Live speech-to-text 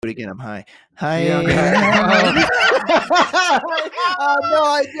it again. I'm high. Yeah, Hi. okay. No,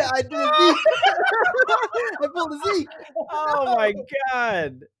 I did a Zeke. I pulled a Zeke. Oh my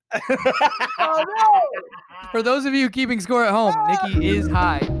god. Oh no. For those of you keeping score at home, Nikki is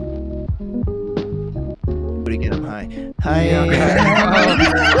high. Do it again. I'm high. Hi. Yeah, okay.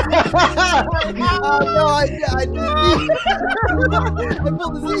 No, I did a Zeke. I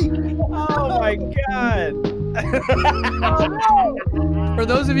pulled a Zeke. Oh my god. Oh no. For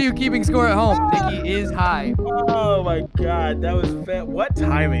those of you keeping score at home, Nikki is high. Oh my god, that was what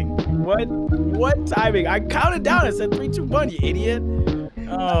timing? What timing? I counted down. I said 3, 2, 1. You idiot.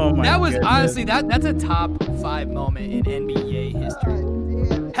 Oh my. That was goodness. honestly that's a top 5 moment in NBA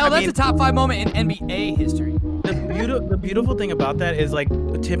history. Hell, that's a top 5 moment in NBA history. The beautiful thing about that is, like,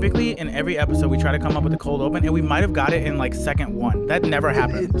 typically in every episode we try to come up with a cold open, and we might have got it in like second one. That never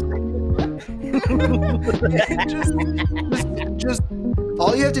happens. just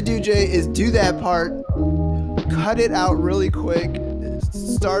all you have to do, Jay, is do that part, cut it out really quick,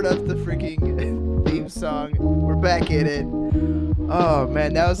 start up the freaking theme song. We're back in it. Oh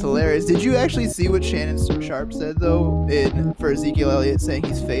man, that was hilarious. Did you actually see what Shannon Sharp said though for Ezekiel Elliott saying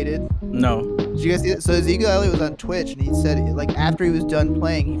he's faded? No. Did you guys see that? So Ezekiel Elliott was on Twitch and he said, like, after he was done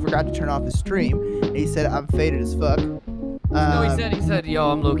playing, he forgot to turn off his stream and he said, "I'm faded as fuck." No, he said,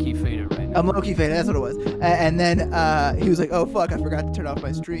 "Yo, I'm low-key faded right now." I'm low-key faded, that's what it was. And then he was like, "Oh fuck, I forgot to turn off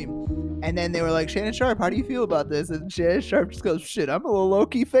my stream." And then they were like, "Shannon Sharp, how do you feel about this?" And Shannon Sharp just goes, "Shit, I'm a little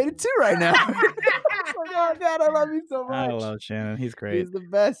low-key faded too right now." Oh god, I love you so much. I love Shannon. He's great. He's the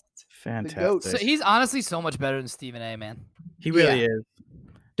best. Fantastic. So he's honestly so much better than Stephen A, man. He really is.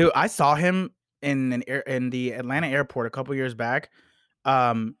 Dude, I saw him in the Atlanta airport a couple years back.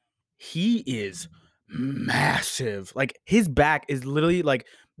 He is massive. Like, his back is literally like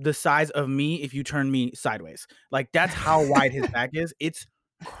the size of me if you turn me sideways. Like, that's how wide his back is. It's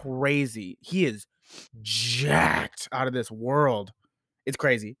crazy. He is jacked out of this world. It's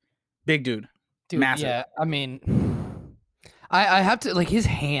crazy. Big dude. Massive. Yeah, I mean, I have to, like, his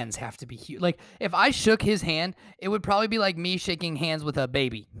hands have to be huge. Like, if I shook his hand, it would probably be like me shaking hands with a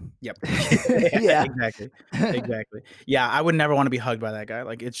baby. Yep. Yeah. Exactly. Yeah, I would never want to be hugged by that guy.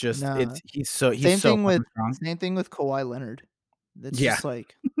 Like, it's just he's so Same thing strong. with Kawhi Leonard. That's Yeah. just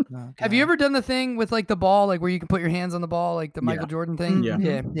like, oh, Have you ever done the thing with, like, the ball, like, where you can put your hands on the ball, like the Michael Jordan thing?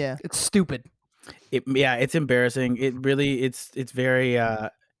 Mhm. Yeah. It's stupid. It's embarrassing. It really it's very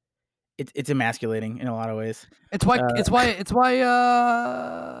it's emasculating in a lot of ways. It's why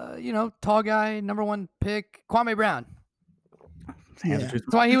you know, tall guy, number 1 pick, Kwame Brown. Hands are too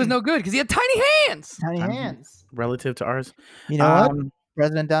That's why he was no good, because he had tiny hands. Tiny hands. relative to ours. You know what?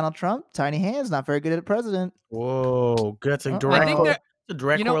 President Donald Trump, tiny hands, not very good at president. Whoa, that's a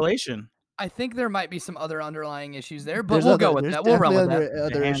direct correlation. I think there might be some other underlying issues there, but we'll go with that. We'll run with that.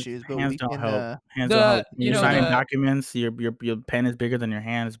 Other issues, but hands we don't can, help. Hands don't help. When you're signing documents, your pen is bigger than your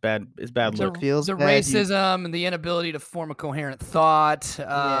hand. It's bad. It's bad look. The racism and the inability to form a coherent thought,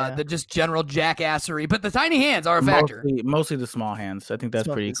 the just general jackassery. But the tiny hands are a factor. Mostly the small hands. I think that's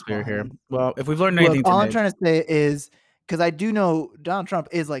pretty clear here. Well, if we've learned anything all today, I'm trying to say is, because I do know Donald Trump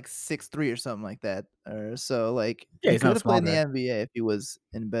is like 6'3" or something like that, so like he could have played in the NBA if he was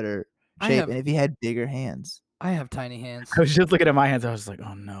in better shape and if he had bigger hands. I have tiny hands. I was just looking at my hands. I was like,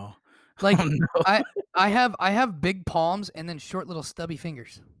 oh no. Like, oh, no. I have big palms and then short little stubby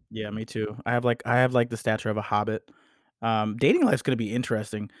fingers. Yeah, me too. I have like the stature of a hobbit. Dating life's gonna be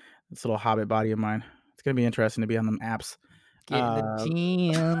interesting. This little hobbit body of mine. It's gonna be interesting to be on them apps. Get in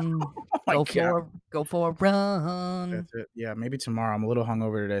the gym. Go for a run. That's it. Yeah, maybe tomorrow. I'm a little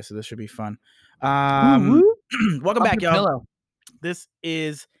hungover today, so this should be fun. Welcome back, y'all. Pillow. This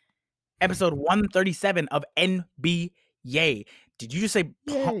is episode 137 of NBA. Did you just say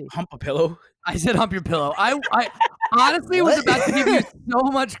hump a pillow? I said hump your pillow. I honestly was about to give you so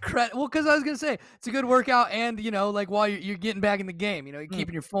much credit. Well, because I was gonna say it's a good workout, and you know, like while you're getting back in the game, you know, you're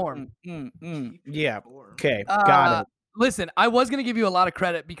keeping your form. Yeah. Okay. Got it. Listen, I was gonna give you a lot of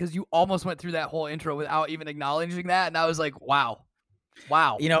credit because you almost went through that whole intro without even acknowledging that, and I was like, wow.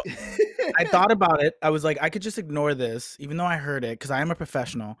 You know, I thought about it. I was like, I could just ignore this, even though I heard it, because I am a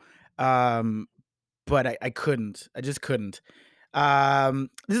professional. But I couldn't. I just couldn't.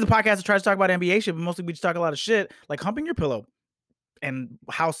 This is a podcast that tries to talk about NBA shit, but mostly we just talk a lot of shit, like humping your pillow and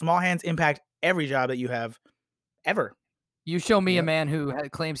how small hands impact every job that you have ever. You show me a man who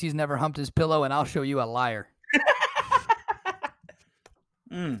claims he's never humped his pillow, and I'll show you a liar.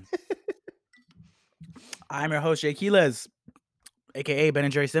 I'm your host, Jay Quiles, aka Ben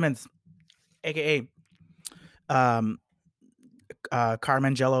and Jerry Simmons, aka Carmen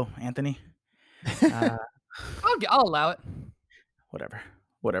Jello Anthony. I'll allow it. Whatever.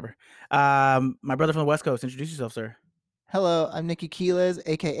 Whatever. My brother from the West Coast. Introduce yourself, sir. Hello, I'm Nikki Keeles,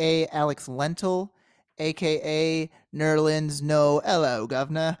 aka Alex Lentil, aka Nerlens No. Hello,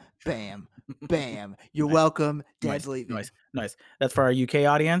 governor. Bam, bam. You're Nice. welcome. Nice, Dad's leaving. nice. That's for our UK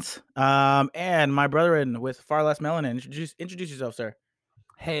audience. And my brethren with far less melanin. Introduce yourself, sir.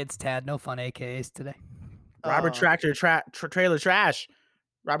 Hey, it's Tad. No fun AKAs today. Robert Tractor Trailer Trash.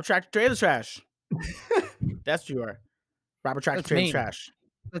 Robert Tractor Trailer Trash. That's who you are. Robert Tractor That's Trailer mean. Trash.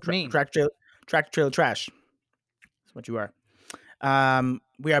 That's mean. Tractor Trailer Trash. That's what you are.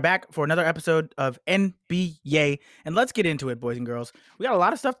 We are back for another episode of NBA, and let's get into it, boys and girls. We got a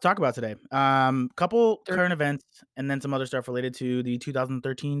lot of stuff to talk about today. Couple current events, and then some other stuff related to the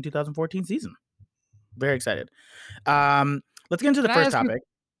 2013-2014 season. Very excited. Let's get into the first topic.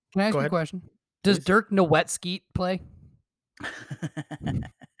 Can I ask you a question? Does Dirk Nowitzki play?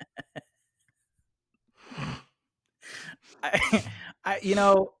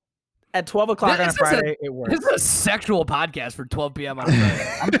 At 12 o'clock on a Friday, it works. This is a sexual podcast for 12 p.m. on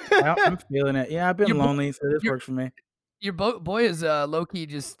a Friday. I'm feeling it. Yeah, I've been lonely, so this works for me. Your boy is low-key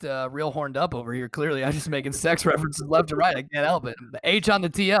just real horned up over here. Clearly, I'm just making sex references left and right. I can't help it. The H on the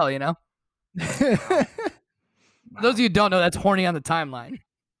TL, you know? For those of you who don't know, that's horny on the timeline.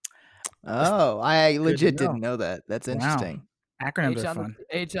 Oh, I legit didn't know that. That's interesting. Acronyms are fun.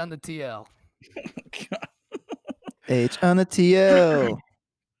 H on the TL. H on the TL.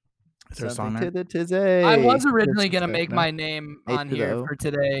 Is there a song to there? the tizzy. I was originally gonna make my name on here for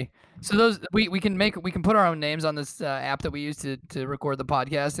today. So those we can put our own names on this app that we use to record the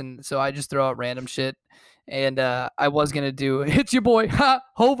podcast, and so I just throw out random shit. And I was gonna do it's your boy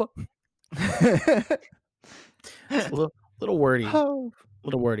Hova. A little wordy.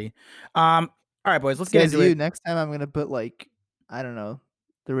 Little wordy. All right, boys, let's get into it. Next time I'm gonna put I don't know,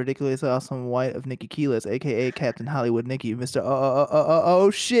 the ridiculously awesome white of Nikki Keeles, aka Captain Hollywood Nikki, Mr. Oh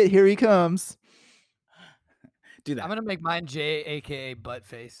shit, here he comes. Do that. I'm gonna make mine J, aka butt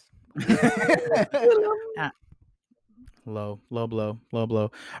face. Low blow. All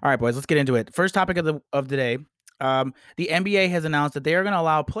right, boys, let's get into it. First topic of the day. The NBA has announced that they are going to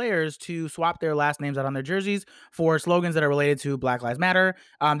allow players to swap their last names out on their jerseys for slogans that are related to Black Lives Matter.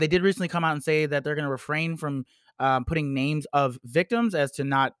 They did recently come out and say that they're going to refrain from putting names of victims as to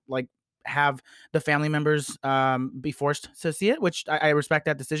not have the family members be forced to see it, which I respect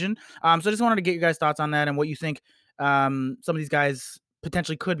that decision. So I just wanted to get you guys' thoughts on that and what you think some of these guys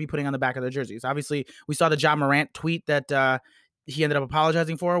potentially could be putting on the back of their jerseys. Obviously, we saw the Ja Morant tweet that he ended up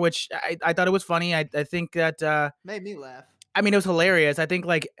apologizing for, which I thought it was funny. I think that made me laugh. I mean, it was hilarious. I think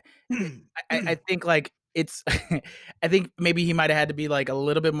I think it's I think maybe he might have had to be a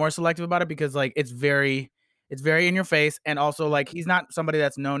little bit more selective about it because it's very in your face, and also he's not somebody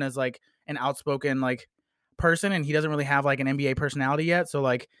that's known as an outspoken person, and he doesn't really have an NBA personality yet. So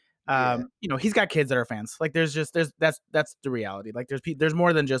he's got kids that are fans. That's the reality. There's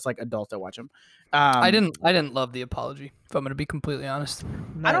more than just adults that watch him. I didn't love the apology, if I'm going to be completely honest.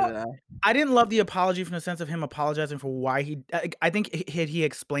 I didn't love the apology from the sense of him apologizing for why I think had he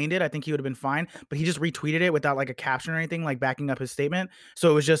explained it, I think he would have been fine, but he just retweeted it without a caption or anything backing up his statement. So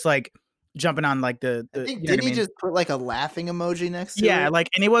it was just jumping on the I think, didn't he just put a laughing emoji next to it? Yeah,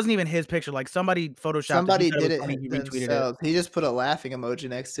 and it wasn't even his picture. Somebody photoshopped somebody it. Did it funny, he retweeted themselves. He just put a laughing emoji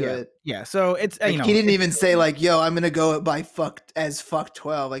next to it. Yeah, so it's he didn't even say yo, I'm gonna go by fuck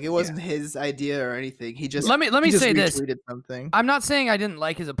 12. It wasn't his idea or anything. He just let me say this. Something. I'm not saying I didn't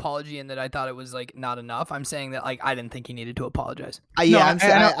like his apology and that I thought it was not enough. I'm saying that I didn't think he needed to apologize.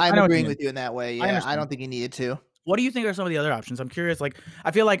 I'm agreeing with you in that way. Yeah, I don't think he needed to. What do you think are some of the other options? I'm curious. I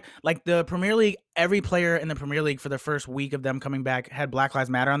feel like the Premier League, every player in the Premier League for the first week of them coming back had Black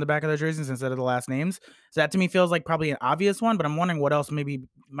Lives Matter on the back of their jerseys instead of the last names. So that to me feels like probably an obvious one, but I'm wondering what else maybe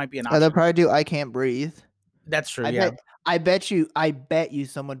might be an option. They'll probably do I Can't Breathe. That's true. I bet you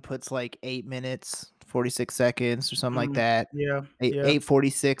someone puts 8 minutes, 46 seconds or something like that. Yeah.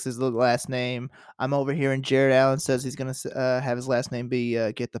 8:46 is the last name. I'm over here and Jared Allen says he's going to have his last name be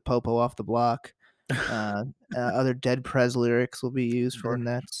Get the Popo Off the Block. Other Dead Prez lyrics will be used for the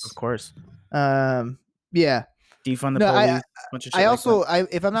Nets. Of course. Yeah. Defund the police. Bunch of shit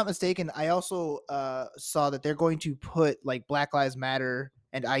if I'm not mistaken, I also saw that they're going to put Black Lives Matter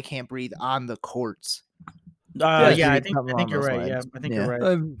and I Can't Breathe on the courts. I think you're right. Yeah, I think you're right.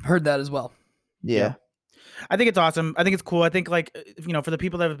 I've heard that as well. Yeah. I think it's awesome. I think it's cool. I think for the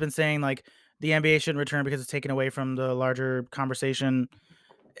people that have been saying the NBA shouldn't return because it's taken away from the larger conversation.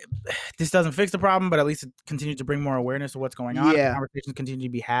 This doesn't fix the problem, but at least it continues to bring more awareness of what's going on. Yeah. Conversations continue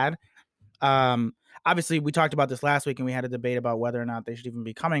to be had. Obviously, we talked about this last week, and we had a debate about whether or not they should even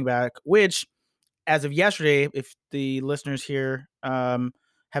be coming back, which, as of yesterday, if the listeners here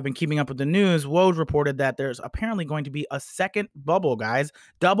have been keeping up with the news, Woj reported that there's apparently going to be a second bubble, guys.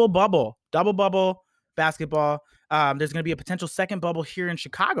 Double bubble basketball. There's going to be a potential second bubble here in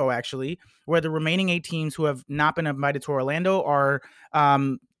Chicago, actually, where the remaining 8 teams who have not been invited to Orlando are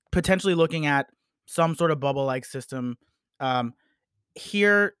potentially looking at some sort of bubble-like system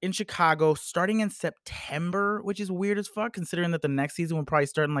here in Chicago starting in September, which is weird as fuck considering that the next season will probably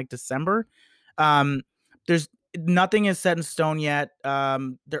start in like December. There's nothing is set in stone yet.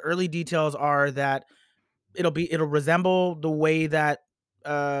 The early details are that it'll resemble the way that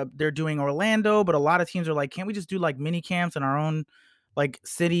they're doing Orlando, but a lot of teams are like, can't we just do like mini camps in our own like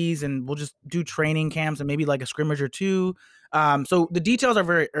cities, and we'll just do training camps and maybe like a scrimmage or two. So the details are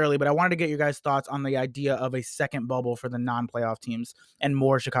very early, but I wanted to get your guys' thoughts on the idea of a second bubble for the non-playoff teams and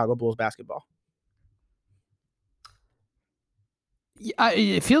more Chicago Bulls basketball. Yeah,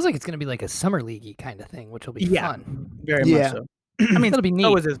 it feels like it's going to be like a summer league kind of thing, which will be fun. Very much so. I mean, that'll be neat.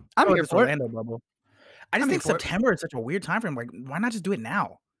 I'm here for Orlando bubble. I just think September is such a weird time frame. Like, why not just do it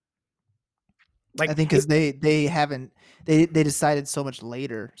now? Like, I think because they decided so much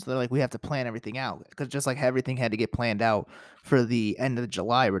later, so they're like, we have to plan everything out, because just like everything had to get planned out for the end of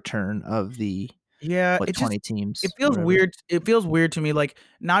July return of the 20 teams. It feels weird. It feels weird to me. Like,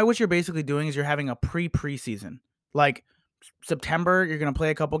 now what you're basically doing is you're having a preseason. Like September, you're gonna play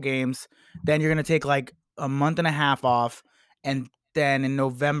a couple games, then you're gonna take like a month and a half off, and then in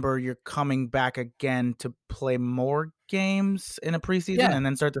November you're coming back again to play more games in a preseason, and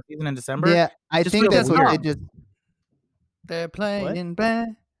then start the season in December. Yeah, I think that's what it just. They're playing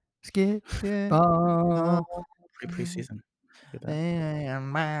basketball. Preseason. Yeah, I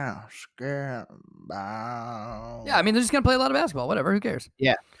mean, they're just gonna play a lot of basketball. Whatever, who cares?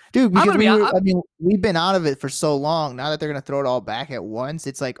 Yeah, dude. Because we've been out of it for so long. Now that they're gonna throw it all back at once,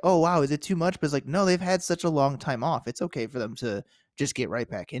 it's like, oh wow, is it too much? But it's like, no, they've had such a long time off. It's okay for them to just get right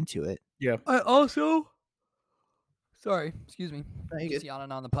back into it. Yeah. I also, sorry, excuse me, just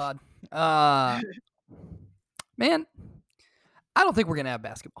yawning on the pod. Man, I don't think we're gonna have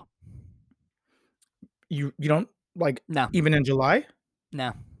basketball. You don't like no, even in July?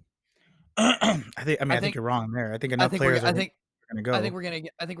 No. I think you're wrong there. I think enough players are gonna go. I think we're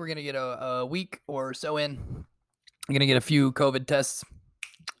gonna get a week or so in. I'm gonna get a few COVID tests.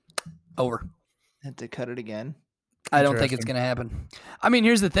 Over. Had to cut it again. I don't think it's gonna happen. I mean,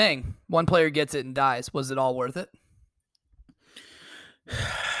 here's the thing: one player gets it and dies. Was it all worth it?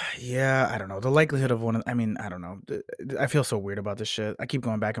 Yeah, I don't know. The likelihood of one. I mean, I don't know. I feel so weird about this shit. I keep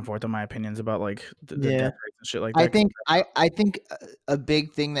going back and forth on my opinions about like the death rates and shit like that. I think a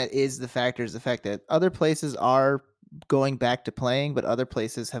big thing that is the factor is the fact that other places are going back to playing, but other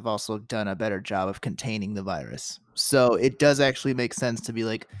places have also done a better job of containing the virus. So it does actually make sense to be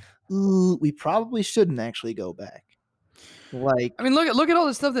like, ooh, we probably shouldn't actually go back. Like, I mean, look at all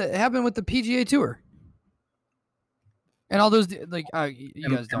the stuff that happened with the PGA Tour. And all those, like, you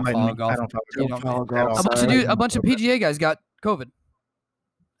guys don't follow golf. I don't follow golf. A bunch of PGA guys got COVID.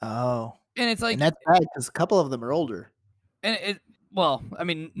 Oh. And it's like, and that's bad because a couple of them are older. And well, I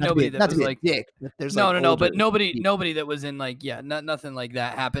mean, nobody that was like, there's no, but nobody that was in like, nothing like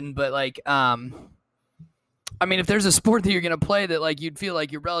that happened. But like, I mean, if there's a sport that you're gonna play that like you'd feel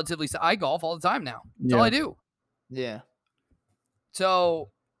like you're relatively, I golf all the time now. That's all I do. Yeah. So,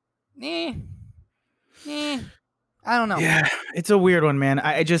 I don't know. Yeah, it's a weird one, man.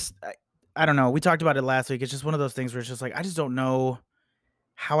 I don't know. We talked about it last week. It's just one of those things where it's just like, I just don't know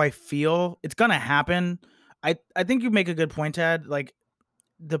how I feel. It's gonna happen. I think you make a good point, Tad. Like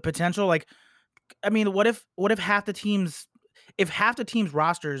the potential, like, I mean, what if half the teams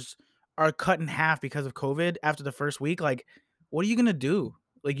rosters are cut in half because of COVID after the first week? Like, what are you gonna do?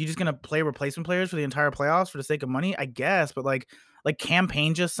 Like, you just gonna play replacement players for the entire playoffs for the sake of money? I guess, but like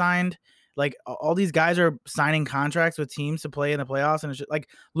Campaign just signed. Like all these guys are signing contracts with teams to play in the playoffs, and it's just like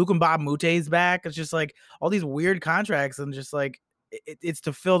Luke and Bob Mute's back. It's just like all these weird contracts, and just like it's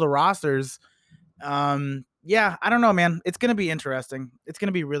to fill the rosters. Yeah, I don't know, man. It's gonna be interesting. It's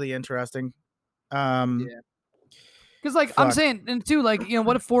gonna be really interesting. Because like I'm saying, and too, like, you know,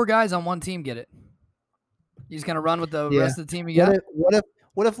 what if 4 guys on one team get it? You just gonna run with the rest of the team you got?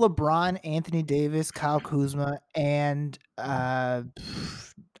 What if LeBron, Anthony Davis, Kyle Kuzma, and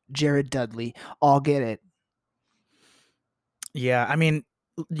Jared Dudley all get it? Yeah, I mean,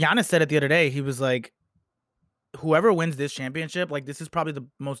 Giannis said it the other day. He was like, whoever wins this championship, like, this is probably the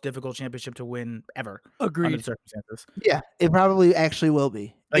most difficult championship to win ever. Agreed. Under the circumstances. Yeah, it probably actually will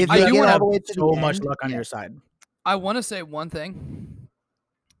be. Like, if you have so much luck on your side. I want to say one thing.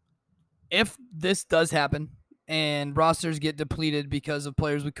 If this does happen and rosters get depleted because of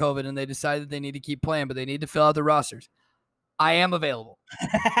players with COVID and they decide that they need to keep playing, but they need to fill out the rosters, I am available.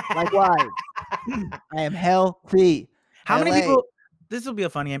 Likewise. I am healthy. How many LA. people? This will be a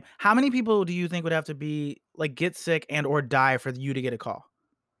fun game. How many people do you think would have to be like get sick and or die for you to get a call?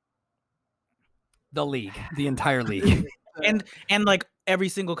 The league, the entire league, and like every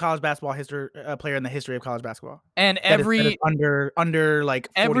single college basketball player in the history of college basketball, and that is under like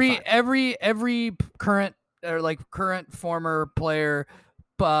 45. every current or like current former player,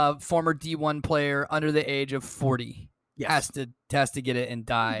 former D1 player under the age of 40 has to get it and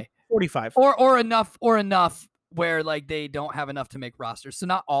die. 45 or enough where like they don't have enough to make rosters. So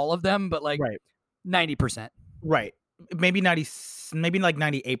not all of them, but like 90%. Right. Maybe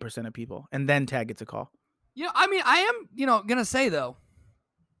 98% of people, and then Tag gets a call. I mean, I am, gonna say though,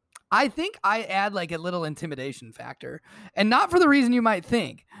 I think I add like a little intimidation factor, and not for the reason you might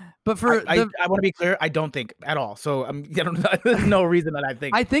think, but for I want to be clear, I don't think at all. So there's no reason that I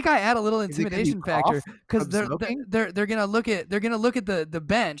think. I think I add a little intimidation factor because they're gonna look at the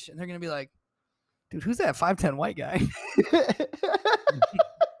bench and they're gonna be like, dude, who's that 5'10" white guy?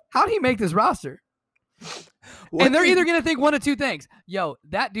 How'd he make this roster? And they're either gonna think one of two things: yo,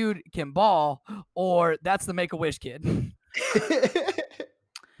 that dude can ball, or that's the Make-A-Wish kid.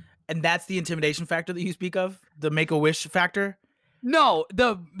 And that's the intimidation factor that you speak of, the Make-A-Wish factor. No,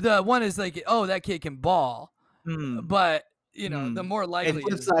 the one is like, oh, that kid can ball, but the more likely. The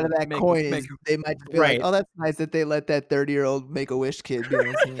flip side of that coin is they might be like, oh, that's nice that they let that 30-year-old Make-A-Wish kid be on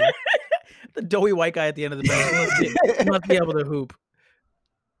the team. The doughy white guy at the end of the bench he must be able to hoop.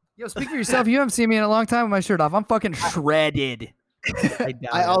 Yo, speak for yourself. You haven't seen me in a long time with my shirt off. I'm fucking shredded.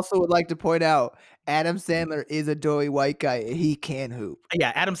 I also would like to point out Adam Sandler is a doughy white guy. He can hoop.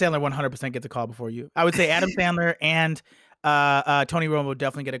 Yeah, Adam Sandler 100% gets a call before you. I would say Adam Sandler and Tony Romo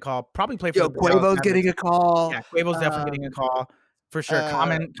definitely get a call. Probably play for Quavo's getting a call. Yeah, Quavo's definitely getting a call for sure.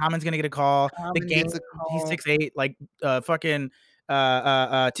 Common's gonna get a call. The game, he's 6'8", like fucking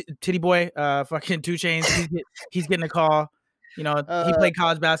Titty Boy, fucking 2 Chainz. He's getting a call. He played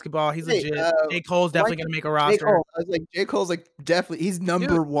college basketball. He's legit. J. Cole's definitely gonna make a roster. I was like, J. Cole's like definitely. He's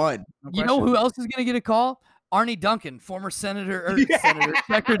number one. You know who else is gonna get a call? Arnie Duncan, former Secretary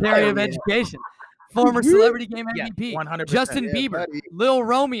of Education, former Celebrity Game MVP, 100%. Justin Bieber, Lil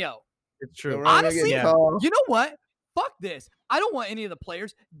Romeo. It's true. Honestly, you know what? Fuck this. I don't want any of the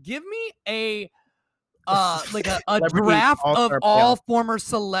players. Give me a draft of all former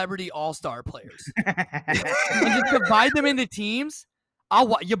celebrity all-star players and just divide them into teams.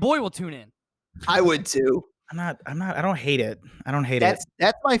 Your boy will tune in. I would too. I don't hate it.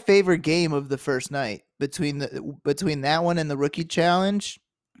 That's my favorite game of the first night between that one and the rookie challenge.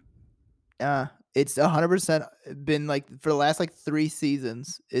 It's 100% been like for the last like 3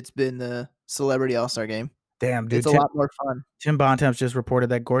 seasons. It's been the celebrity all-star game. Damn, dude, it's a lot more fun. Tim Bontemps just reported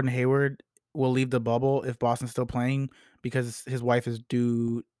that Gordon Hayward will leave the bubble if Boston's still playing because his wife is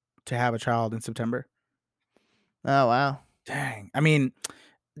due to have a child in September. Oh, wow. Dang. I mean,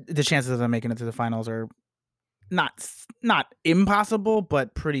 the chances of them making it to the finals are not impossible,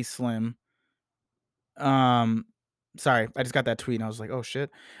 but pretty slim. Sorry, I just got that tweet and I was like, oh shit.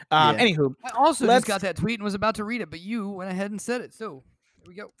 Anywho, I also just got that tweet and was about to read it, but you went ahead and said it. So here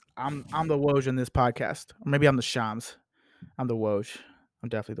we go. I'm the Woj in this podcast. Or maybe I'm the Shams. I'm the Woj. I'm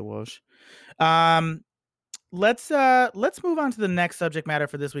definitely the Woj. Let's move on to the next subject matter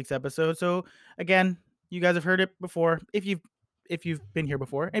for this week's episode. So again, you guys have heard it before. If you've been here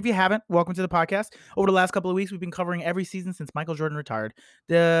before. If you haven't, welcome to the podcast. Over the last couple of weeks, we've been covering every season since Michael Jordan retired.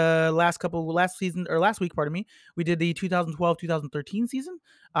 Last week, we did the 2012-2013 season,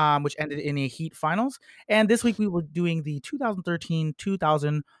 which ended in a Heat finals. And this week we were doing the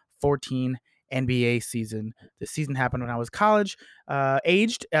 2013-2014 NBA season. This season happened when I was college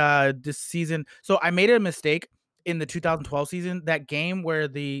aged. This season, so I made a mistake in the 2012 season. That game where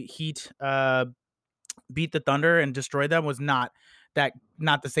the Heat beat the Thunder and destroyed them was not the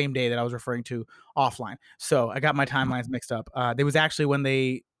same day that I was referring to offline. So I got my timelines mixed up. It was actually when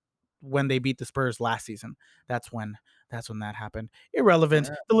they beat the Spurs last season. That's when that happened. Irrelevant.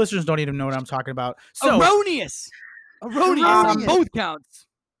 Yeah. The listeners don't even know what I'm talking about. So erroneous on both counts.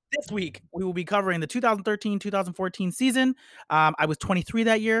 This week, we will be covering the 2013-2014 season. I was 23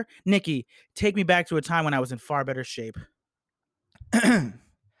 that year. Nikki, take me back to a time when I was in far better shape.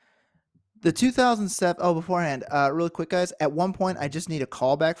 The 2007. Oh, beforehand, really quick, guys. At one point, I just need a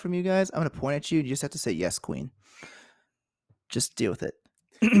call back from you guys. I'm going to point at you. You just have to say yes, Queen. Just deal with it.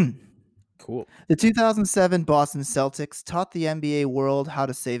 Cool. The 2007 Boston Celtics taught the NBA world how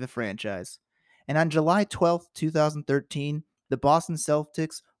to save a franchise. And on July 12th, 2013, the Boston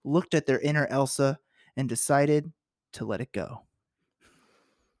Celtics looked at their inner Elsa and decided to let it go.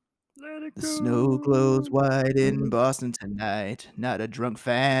 The snow glows white in Boston tonight. Not a drunk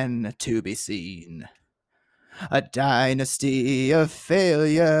fan to be seen. A dynasty of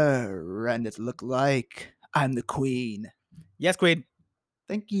failure, and it looked like I'm the queen. Yes, Queen.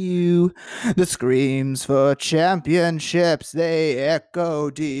 Thank you. The screams for championships, they echo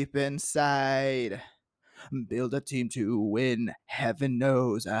deep inside. Build a team to win. Heaven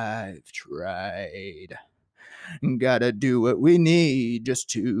knows I've tried. Gotta do what we need just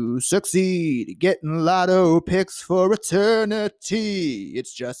to succeed. Getting lotto picks for eternity.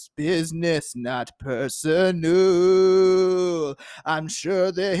 It's just business, not personal. I'm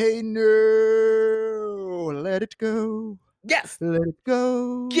sure they know. Let it go. Yes. Let it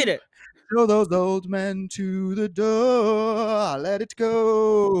go. Get it. Throw those old men to the door. Let it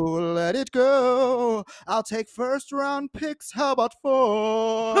go. Let it go. I'll take first round picks. How about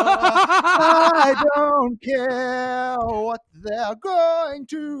 4? I don't care what they're going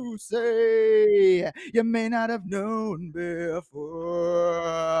to say. You may not have known before,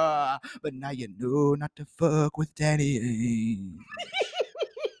 but now you know not to fuck with Danny Ainge.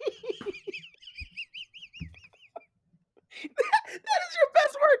 That is your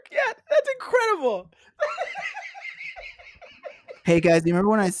best work yet. That's incredible. Hey guys, do you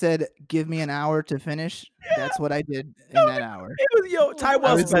remember when I said give me an hour to finish? Yeah. That's what I did in that hour. It was time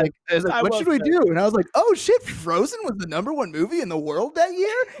well spent. I was like, what should we do? And I was like, oh shit, Frozen was the #1 movie in the world that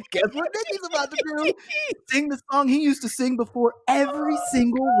year. Guess what Nicky's about to do? Sing the song he used to sing before every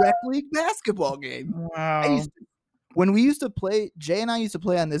single rec league basketball game. Wow. When we used to play, Jay and I used to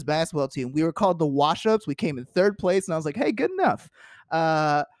play on this basketball team. We were called the Wash-Ups. We came in 3rd place, and I was like, hey, good enough.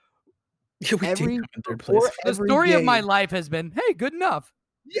 Every in 3rd place. The story of my life has been, hey, good enough.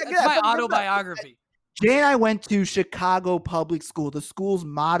 Yeah, that's my autobiography. Jay and I went to Chicago public school. The school's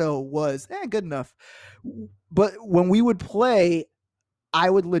motto was, good enough. But when we would play, I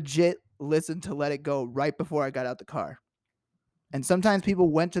would legit listen to Let It Go right before I got out the car. And sometimes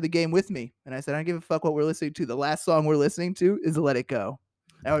people went to the game with me. And I said, I don't give a fuck what we're listening to. The last song we're listening to is Let It Go.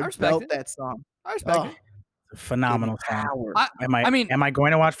 I would belt that song. I respect it. Phenomenal song. Am I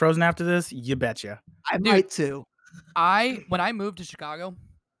going to watch Frozen after this? You betcha. I might too. When I moved to Chicago,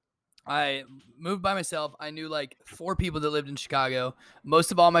 I moved by myself. I knew like 4 people that lived in Chicago.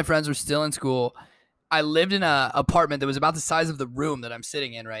 Most of all my friends were still in school. I lived in an apartment that was about the size of the room that I'm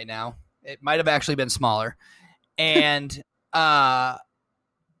sitting in right now. It might have actually been smaller. And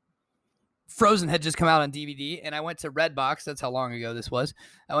Frozen had just come out on DVD, and I went to Redbox. That's how long ago this was.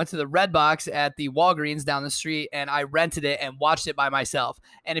 I went to the Redbox at the Walgreens down the street, and I rented it and watched it by myself.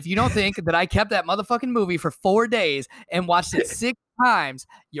 And if you don't think that I kept that motherfucking movie for 4 days and watched it 6 times,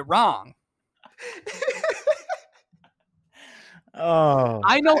 you're wrong. Oh,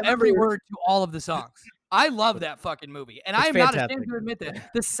 I know every word to all of the songs. I love that fucking movie, and I am not ashamed to admit that.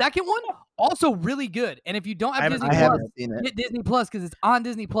 The second one, also really good. And if you don't have Disney Plus, get Disney Plus because it's on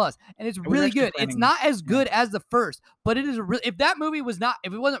Disney Plus, and it's really good. It's not as good as the first, but it is a if that movie was not,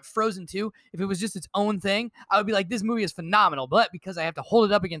 if it wasn't Frozen 2, if it was just its own thing, I would be like, this movie is phenomenal. But because I have to hold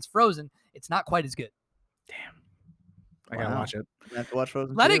it up against Frozen, it's not quite as good. Damn. I gotta watch it. I have to watch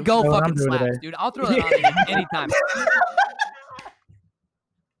Frozen. Let It Go fucking slaps, dude. I'll throw that on anytime.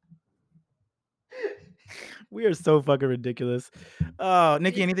 We are so fucking ridiculous. Oh,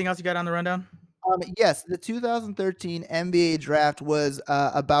 Nikki, anything else you got on the rundown? Yes, the 2013 NBA draft was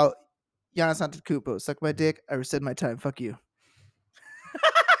about Giannis Antetokounmpo. Suck my dick. I rescind my time. Fuck you.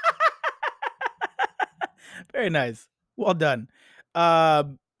 Very nice. Well done.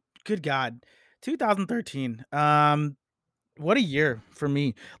 Good God. 2013. What a year for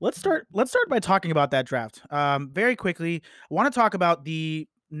me. Let's start by talking about that draft. Very quickly, I want to talk about the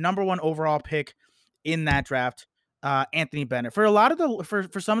 #1 overall pick in that draft, Anthony Bennett. For a lot of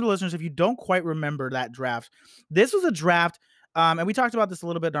for some of the listeners, if you don't quite remember that draft, this was a draft, and we talked about this a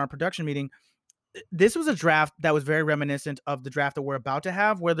little bit in our production meeting. This was a draft that was very reminiscent of the draft that we're about to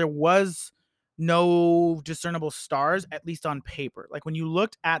have, where there was no discernible stars, at least on paper. Like when you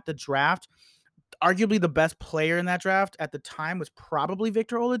looked at the draft, arguably the best player in that draft at the time was probably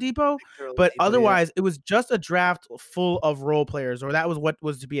Victor Oladipo, but otherwise it was just a draft full of role players, or that was what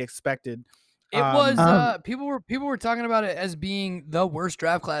was to be expected. It was people were talking about it as being the worst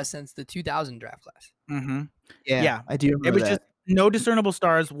draft class since the 2000 draft class. Mm-hmm. Yeah, I do remember it was that. just no discernible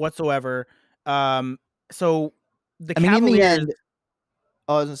stars whatsoever. So the in Cavaliers. the end,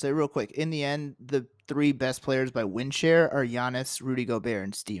 I was gonna say real quick. In the end, the 3 best players by win share are Giannis, Rudy Gobert,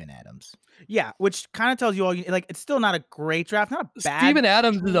 and Steven Adams. Yeah, which kind of tells you all. Like, it's still not a great draft, not a bad. Steven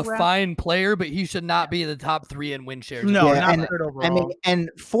Adams is a fine player, but he should not be the top 3 in win shares. No, not third overall. I mean, and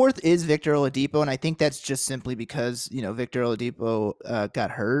 4th is Victor Oladipo, and I think that's just simply because Victor Oladipo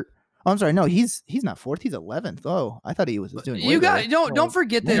got hurt. Oh, I'm sorry. No, he's not 4th. He's 11th. Oh, I thought he was doing way better. Don't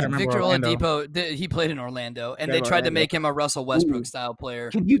forget you gotta that remember Victor Orlando. Oladipo, he played in Orlando, and Yeah, they tried to Orlando. make him a Russell Westbrook style player.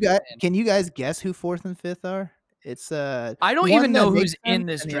 Can you guys guess who 4th and 5th are? It's I don't one even that know makes who's in sense,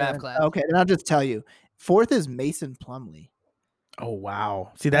 this and draft class. Okay, then I'll just tell you. 4th is Mason Plumlee. Oh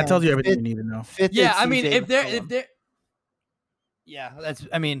wow! See, that tells you everything you need to know. 5th Yeah, is I mean, CJ if McCollum. they're, yeah,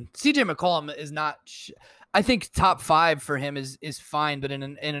 CJ McCollum is not. I think top 5 for him is fine, but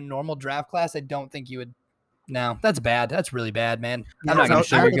in a normal draft class, I don't think you would. No, that's bad. That's really bad, man. I'm not gonna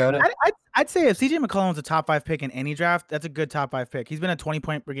sugarcoat it. I'd say if CJ McCollum's a top 5 pick in any draft, that's a good top 5 pick. He's been a 20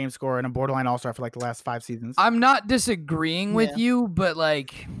 point per game scorer and a borderline all-star for like the last 5 seasons. I'm not disagreeing with you, but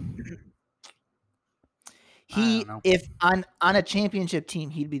like if on a championship team,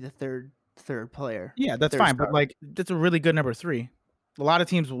 he'd be the third player. Yeah, that's fine, but like that's a really good number 3. A lot of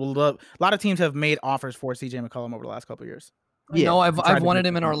teams have made offers for CJ McCollum over the last couple of years. Yeah, no, I've wanted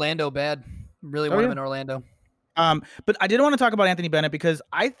him in Orlando bad. Really want him in Orlando. But I did want to talk about Anthony Bennett because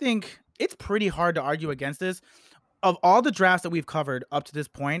I think it's pretty hard to argue against this. Of all the drafts that we've covered up to this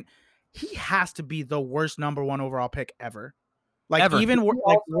point, he has to be the worst number 1 overall pick ever. Like ever. Even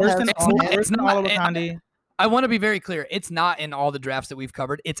worse than Olo Wakandi. I want to be very clear. It's not in all the drafts that we've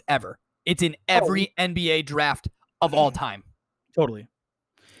covered. It's ever. It's in every NBA draft of all time. Totally.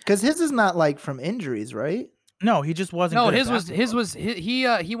 Because his is not like from injuries, right? No, he just wasn't. No,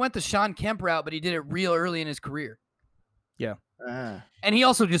 he went the Sean Kemp route, but he did it real early in his career. Yeah. And he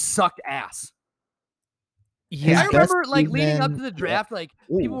also just sucked ass. Yeah. I remember like leading up to the draft, like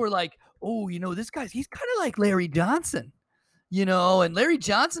people were like, "Oh, this guy's he's kind of like Larry Johnson." And Larry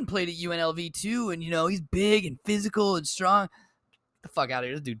Johnson played at UNLV too, and he's big and physical and strong. Get the fuck out of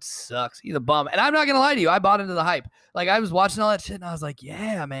here. This dude sucks. He's a bum. And I'm not gonna lie to you, I bought into the hype. Like I was watching all that shit and I was like,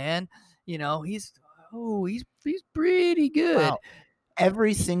 yeah, man. He's pretty good. Wow.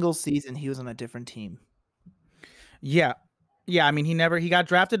 Every single season he was on a different team. Yeah. Yeah, I mean he got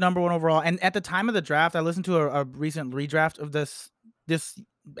drafted number 1 overall. And at the time of the draft, I listened to a recent redraft of this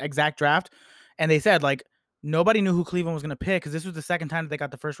exact draft, and they said like nobody knew who Cleveland was going to pick because this was the second time that they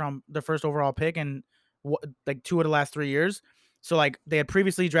got the first overall pick in like 2 of the last 3 years. So like they had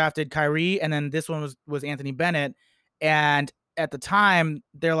previously drafted Kyrie, and then this one was Anthony Bennett. And at the time,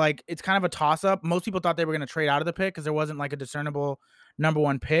 they're like, it's kind of a toss up. Most people thought they were going to trade out of the pick because there wasn't like a discernible number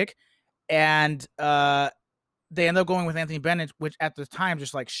 1 pick. And they ended up going with Anthony Bennett, which at the time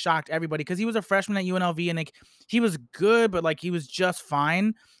just like shocked everybody because he was a freshman at UNLV and like he was good, but like he was just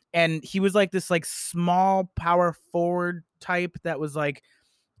fine. And he was like this like small power forward type that was like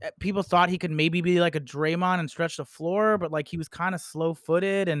people thought he could maybe be like a Draymond and stretch the floor, but like he was kind of slow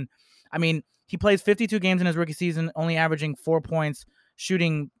footed. And I mean, he plays 52 games in his rookie season, only averaging 4 points,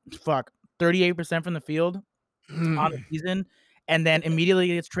 shooting 38% from the field on the season, and then immediately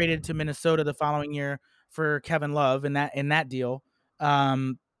gets traded to Minnesota the following year for Kevin Love in that deal.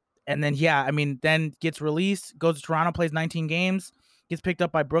 And then then gets released, goes to Toronto, plays 19 games. Gets picked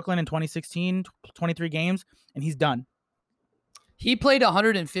up by Brooklyn in 2016, 23 games, and he's done. He played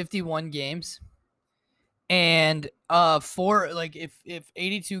 151 games, and if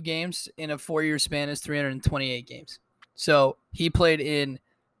 82 games in a 4-year span is 328 games. So he played in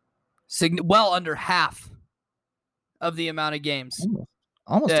well under half of the amount of games.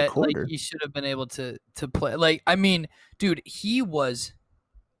 Almost a quarter. Like, he should have been able to play. Like, I mean, dude,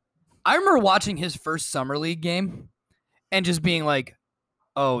 I remember watching his first summer league game and just being like,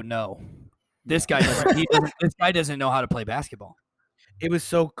 oh no, this guy doesn't know how to play basketball. It was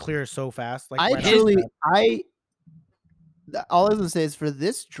so clear so fast. Like all I was gonna say is for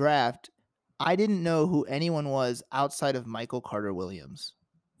this draft, I didn't know who anyone was outside of Michael Carter Williams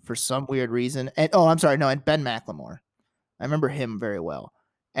for some weird reason. And and Ben McLemore. I remember him very well.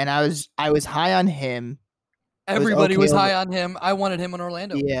 And I was high on him. Everybody was high on him. I wanted him in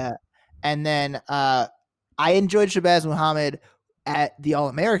Orlando. Yeah. And then I enjoyed Shabazz Muhammad at the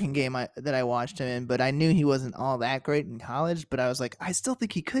All-American game that I watched him in, but I knew he wasn't all that great in college, but I was like, I still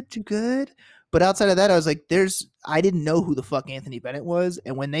think he could do good. But outside of that, I was like, I didn't know who the fuck Anthony Bennett was.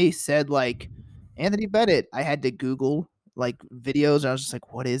 And when they said like Anthony Bennett, I had to Google like videos, and I was just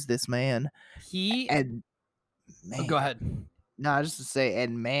like, what is this man? Go ahead. No, just to say,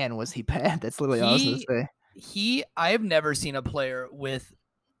 and man, was he bad. That's literally all I was going to say. I have never seen a player with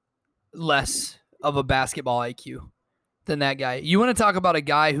less of a basketball IQ than that guy. You want to talk about a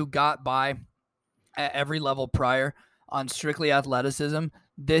guy who got by at every level prior on strictly athleticism?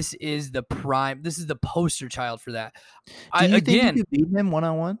 This is the poster child for that. Do you think you could beat him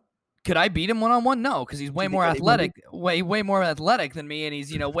one-on-one? Could I beat him 1-on-1? No, because he's way more athletic, way more athletic than me, and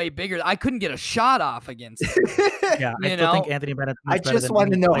he's way bigger. I couldn't get a shot off against him. Yeah, I still think Anthony Bennett's much better just than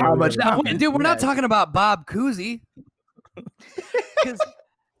want to know how much. Dude, we're not talking about Bob Cousy.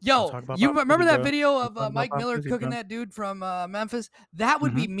 Yo, you remember that video of Mike Miller cooking that dude from Memphis? That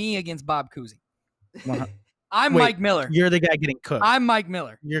would be me against Bob Cousy. I'm Mike Miller. You're the guy getting cooked. I'm Mike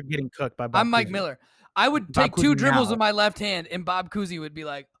Miller. You're getting cooked by Bob I'm Mike Cousy. Miller. I would take 2 dribbles with my left hand, and Bob Cousy would be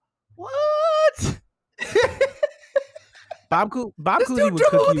like, "What?" Bob Cousy would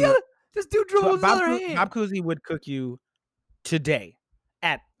cook you. This dude dribbled with the other hand. Bob Cousy would cook you today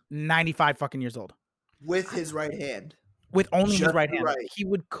at 95 fucking years old with his right hand. With only his right hand, he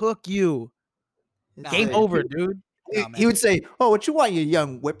would cook you. Game over, dude. He would say, "Oh, what you want, you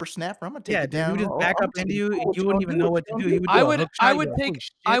young whippersnapper? I'm gonna take it down." He would just back up into you, and you wouldn't even know what to do. He would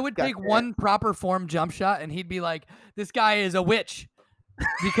I would take one proper form jump shot, and he'd be like, "This guy is a witch,"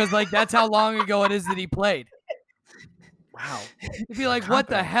 because that's how long ago it is that he played. Wow. He'd be like, "What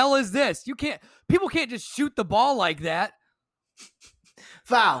the hell is this? People can't just shoot the ball like that."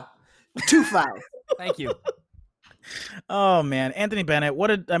 Foul. 2 fouls. Thank you. Oh man, Anthony Bennett.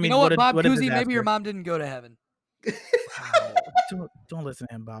 You know what, Bob Cousy? Maybe your mom didn't go to heaven. Wow. Don't listen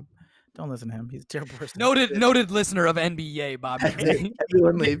to him, Bob. Don't listen to him. He's a terrible person. Noted listener of NBA, Bob.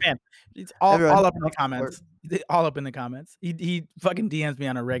 Everyone leave. Man, it's all up in the comments. All up in the comments. He fucking DMs me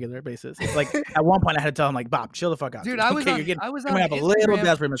on a regular basis. Like at one point, I had to tell him, like, Bob, chill the fuck out. Dude, I was on have a little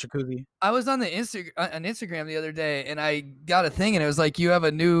desperate, Mr. Cousy. I was on the Instagram the other day, and I got a thing, and it was like, you have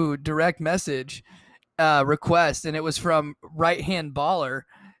a new direct message request, and it was from Right Hand Baller,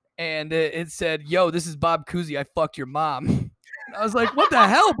 and it said, "Yo, this is Bob Cousy. I fucked your mom." And I was like, "What the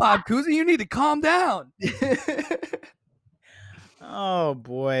hell, Bob Cousy? You need to calm down." Oh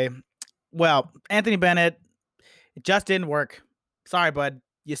boy. Well, Anthony Bennett, it just didn't work. Sorry, bud.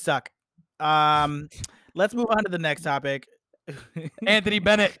 You suck. Let's move on to the next topic. Anthony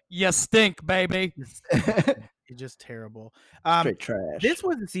Bennett, you stink, baby. You're just terrible. Straight trash. This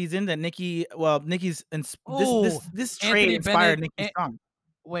was the season that Nicki's this trade inspired Nicki's song.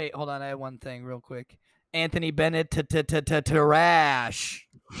 Wait, hold on. I have one thing real quick. Anthony Bennett trash.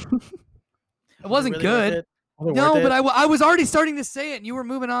 It wasn't good. No, but I was already starting to say it, and you were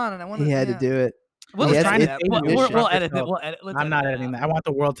moving on, and I wanted. He had to do it. We'll edit it. I'm not editing that. I want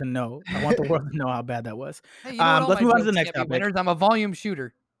the world to know. I want the world to know how bad that was. Hey, let's move on to the next topic. Winners. I'm a volume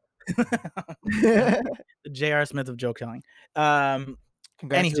shooter. The J.R. Smith of joke telling.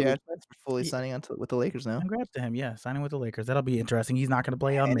 Congrats to J.R. Smith for fully signing on with the Lakers now. Congrats to him. Yeah, signing with the Lakers. That'll be interesting. He's not going to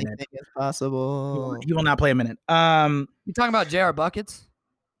play a minute. Anything is possible. He will not play a minute. You talking about J.R. Buckets?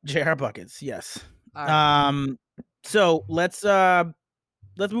 J.R. Buckets. Yes. Right. So let's move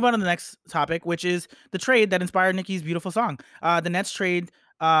on to the next topic, which is the trade that inspired Nicki's beautiful song. The Nets trade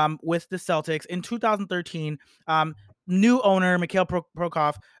with the Celtics in 2013. New owner Mikhail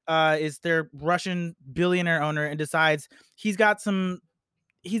Prokhorov is their Russian billionaire owner, and decides he's got some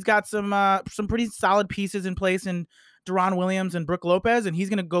pretty solid pieces in place in Deron Williams and Brook Lopez, and he's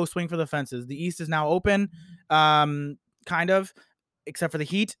gonna go swing for the fences. The East is now open, kind of, except for the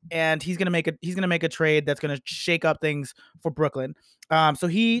Heat, and he's gonna make a trade that's gonna shake up things for Brooklyn. So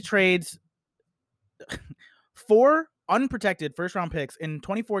he trades 4 unprotected first round picks in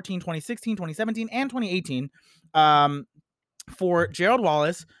 2014, 2016, 2017, and 2018 for Gerald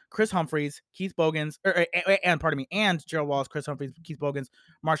Wallace, Chris Humphries, Keith Bogans, and Gerald Wallace, Chris Humphries, Keith Bogans,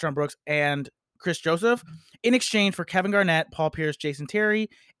 Marshawn Brooks, and Chris Joseph, in exchange for Kevin Garnett, Paul Pierce, Jason Terry,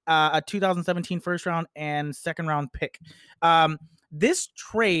 a 2017 first round and second round pick. This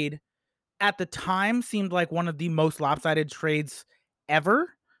trade at the time seemed like one of the most lopsided trades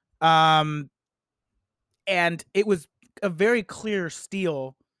ever. And it was a very clear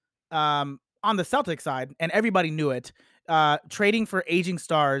steal on the Celtics side, and everybody knew it. Trading for aging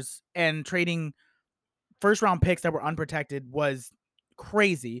stars and trading first round picks that were unprotected was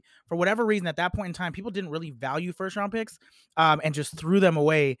crazy. For whatever reason, at that point in time, people didn't really value first round picks and just threw them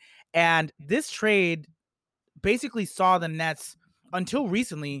away. And this trade basically saw the Nets, until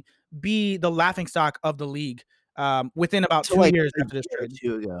recently, be the laughingstock of the league within about 2 years after this trade.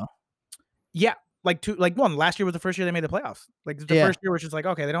 2 ago. Yeah, last year was the first year they made the playoffs. Like the first year was just like,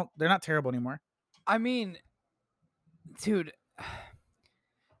 okay, they're not terrible anymore. I mean, dude,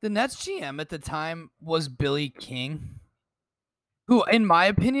 the Nets GM at the time was Billy King, who, in my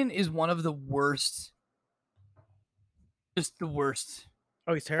opinion, is one of the worst. Just the worst.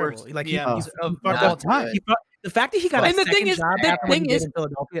 Oh, he's terrible. He's of all time. The fact that he got a second job after what he did in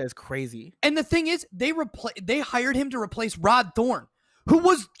Philadelphia is crazy. And the thing is, they hired him to replace Rod Thorne, who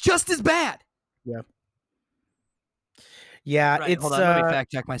was just as bad. Yeah. Yeah, Right. it's Hold on. Let me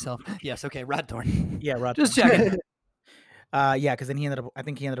fact check myself. Yes. Okay. Rod Thorn. yeah, Rod Just Thorn. checking. Yeah, because then I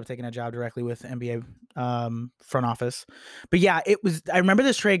think he ended up taking a job directly with NBA front office. But yeah, I remember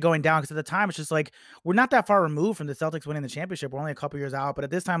this trade going down because at the time it's just like we're not that far removed from the Celtics winning the championship. We're only a couple years out, but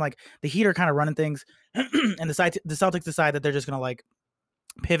at this time, like the Heat are kind of running things, and the Celtics decide that they're just gonna like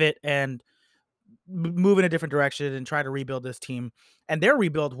pivot and move in a different direction and try to rebuild this team. And their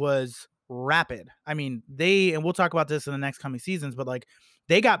rebuild was rapid. I mean, and we'll talk about this in the next coming seasons, but like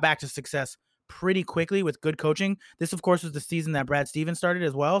they got back to success pretty quickly with good coaching. This, of course, was the season that Brad Stevens started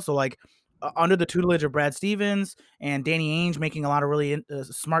as well. So like under the tutelage of Brad Stevens and Danny Ainge making a lot of really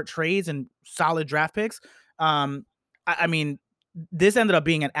smart trades and solid draft picks. I mean, this ended up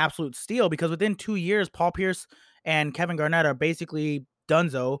being an absolute steal because within 2 years, Paul Pierce and Kevin Garnett are basically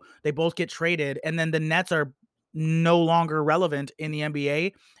donezo. They both get traded, and then the Nets are no longer relevant in the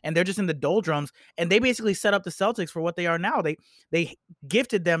NBA, and they're just in the doldrums. And they basically set up the Celtics for what they are now. They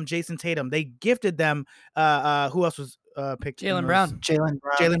gifted them Jason Tatum. They gifted them who else was picked? Jaylen Brown.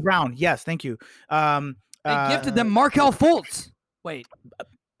 Jaylen Brown. Yes, thank you. They gifted them Markelle Fultz. Wait.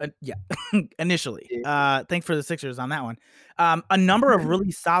 Yeah, initially. Thanks for the Sixers on that one. A number of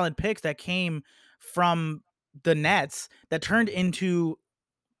really solid picks that came from the Nets that turned into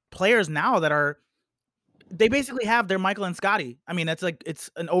players now that they basically have their Michael and Scotty. I mean, that's like it's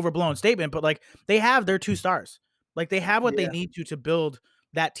an overblown statement, but like they have their 2 stars. Like they have what they need to build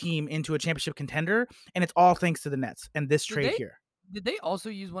that team into a championship contender, and it's all thanks to the Nets and this trade here. Did they also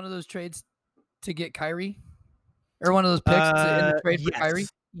use one of those trades to get Kyrie? Or one of those picks in the trade for Kyrie?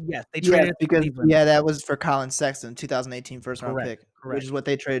 Yes, they traded because that was for Colin Sexton, 2018 first round pick, which is what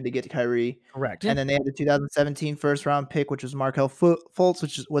they traded to get Kyrie. Correct. And then they had the 2017 first round pick, which was Markelle Fultz,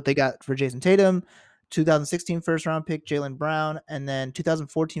 which is what they got for Jason Tatum. 2016 first round pick Jaylen Brown, and then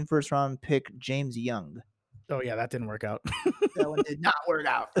 2014 first round pick James Young. Oh yeah, that didn't work out. That one did not work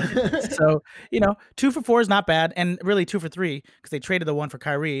out. So 2 for 4 is not bad, and really 2 for 3 because they traded the one for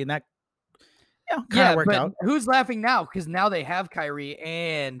Kyrie, and that kind of worked out. Who's laughing now? Because now they have Kyrie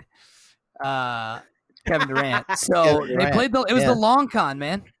and Kevin Durant. So they played it was the long con,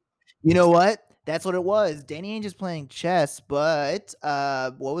 man. You know what? That's what it was. Danny Ainge is playing chess, but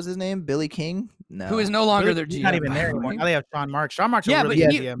what was his name? Billy King? No. Who is no longer their GM. Not even there anymore. Now they have Sean Marks. Sean Marks yeah, really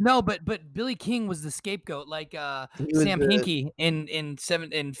but GM. No, but Billy King was the scapegoat, like Sam Hinkie in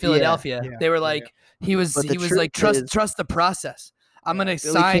Philadelphia. They were like he was like trust the process. I'm gonna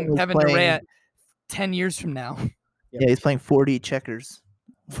sign Kevin Durant 10 years from now. Yeah, he's playing 4D checkers.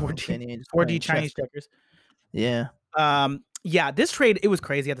 4D Chinese checkers. Yeah. Yeah, this trade, it was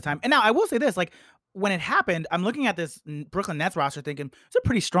crazy at the time. And now I will say this, like when it happened, I'm looking at this Brooklyn Nets roster thinking it's a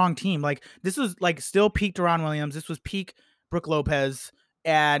pretty strong team. Like this was like still peak Deron Williams. This was peak Brook Lopez.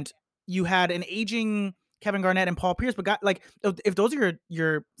 And you had an aging Kevin Garnett and Paul Pierce, but if those are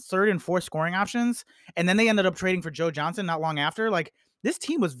your third and fourth scoring options, and then they ended up trading for Joe Johnson not long after, like this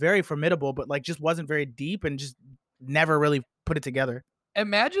team was very formidable, but like just wasn't very deep and just never really put it together.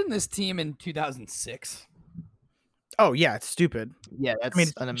 Imagine this team in 2006. Oh yeah, it's stupid. Yeah, that's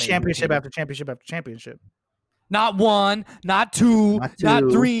an amazing championship after championship after championship. Not 1, not 2,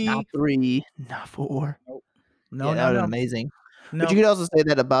 not 3, not 3, not 4. Nope. No, that would be amazing. No. But you could also say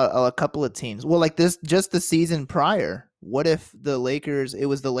that about a couple of teams. Well, like this, just the season prior. What if the Lakers? It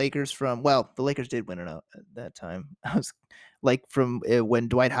was the Lakers the Lakers did win it out at that time. I was like from when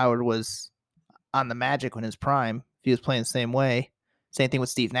Dwight Howard was on the Magic when his prime. If he was playing the same way. Same thing with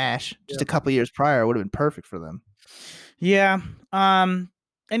Steve Nash. Just a couple years prior would have been perfect for them. Yeah.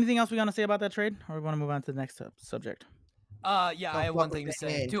 Anything else we want to say about that trade, or we want to move on to the next subject? I have one thing to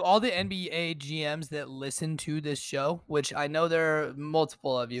say. To all the NBA GMs that listen to this show, which I know there are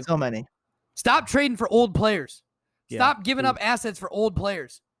multiple of you. So many. Stop trading for old players. Stop giving up assets for old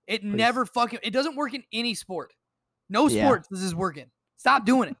players. It never it doesn't work in any sport. No sports this is working. Stop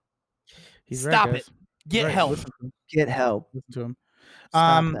doing it. Stop it. Get help. Get help. Listen to him.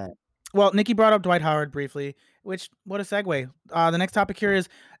 Stop that. Well, Nikki brought up Dwight Howard briefly, which, what a segue. The next topic here is,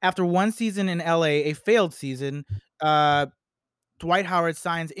 after one season in LA, a failed season, Dwight Howard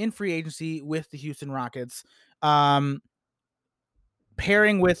signs in free agency with the Houston Rockets,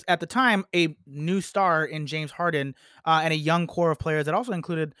 pairing with, at the time, a new star in James Harden and a young core of players that also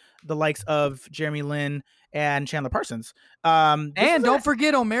included the likes of Jeremy Lin and Chandler Parsons. And don't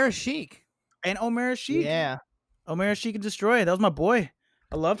forget Omer Sheik. And Omer Sheik. Yeah. Omer Sheik and Destroy. That was my boy.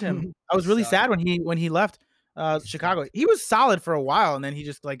 I loved him. I was really sad when he left Chicago. He was solid for a while, and then he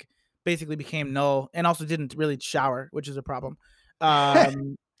just like basically became null, and also didn't really shower, which is a problem.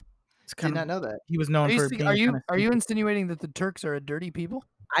 Did not know that. He was known for being are you insinuating that the Turks are a dirty people?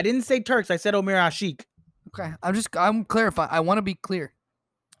 I didn't say Turks. I said Omer Ashik. Okay, I'm clarifying. I want to be clear.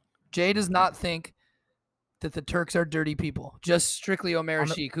 Jay does not think that the Turks are dirty people. Just strictly Omer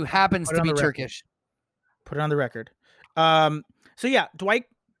Sheik, who happens to be Turkish. Put it on the record. So yeah, Dwight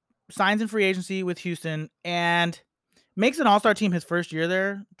signs in free agency with Houston and makes an all-star team his first year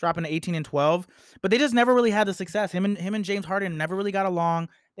there, dropping to 18 and 12. But they just never really had the success. Him and James Harden never really got along.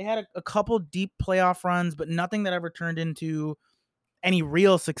 They had a couple deep playoff runs, but nothing that ever turned into any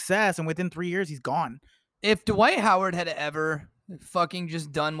real success. And within 3 years, he's gone. If Dwight Howard had ever fucking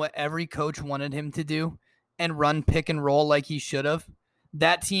just done what every coach wanted him to do and run pick and roll like he should have,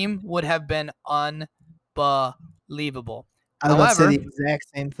 that team would have been unbelievable. I was about to say the exact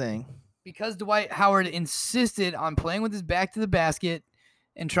same thing. Because Dwight Howard insisted on playing with his back to the basket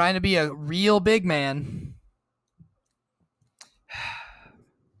and trying to be a real big man,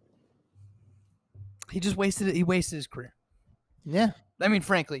 he just wasted it. He wasted his career. Yeah. I mean,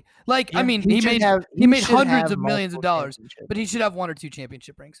 frankly, like, Yeah, I mean, he made hundreds of millions of dollars, but he should have 1 or 2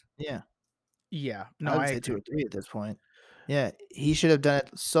 championship rings. Yeah. Yeah. No, I would say 2 or 3 at this point. Yeah. He should have done it.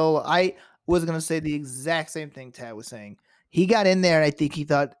 So I was going to say the exact same thing Tad was saying. He got in there, and I think he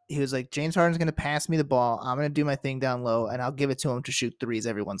thought, he was like, James Harden's going to pass me the ball. I'm going to do my thing down low, and I'll give it to him to shoot threes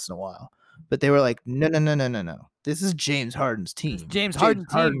every once in a while. But they were like, no. This is James Harden's team. It's James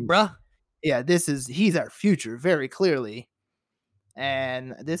Harden's team, bruh. Yeah, he's our future, very clearly.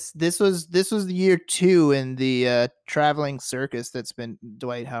 And this was the year 2 in the traveling circus that's been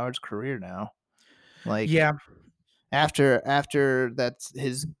Dwight Howard's career now. Like, yeah, after that's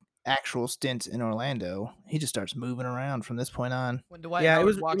his actual stint in Orlando, he just starts moving around from this point on. When Dwight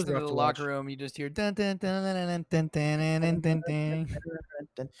Howard walks into the locker room, you just hear dun dun dun dun dun dun dun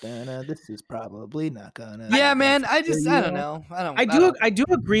dun. This is probably not gonna. Yeah, man. I don't know. I do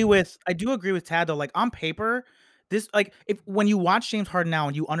agree with Tad though. Like, on paper, this, like, when you watch James Harden now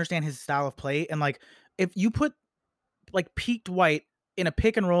and you understand his style of play, and like if you put like peak Dwight in a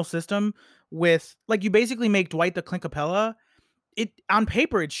pick and roll system with, like, you basically make Dwight the Clint Capella. It on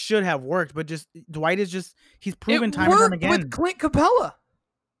paper it should have worked, but just Dwight is just, he's proven time and time again with Clint Capella.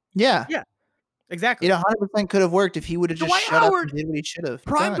 Yeah, exactly. It 100% could have worked if he would have just shut up and did what he should have.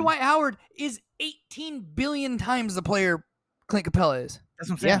 Prime Dwight Howard is 18 billion times the player Clint Capella is. That's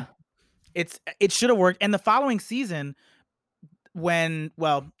what I'm saying. Yeah, it should have worked. And the following season, when,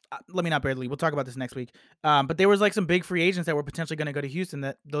 well, let me not bear the lead. We'll talk about this next week. But there was like some big free agents that were potentially going to go to Houston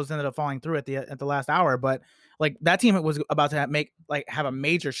that those ended up falling through at the last hour. But like, that team was about to have a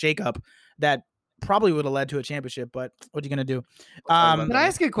major shakeup that probably would have led to a championship. But what are you going to do? Can I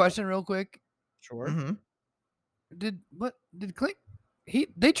ask you a question real quick? Sure. Mm-hmm. Did Clint?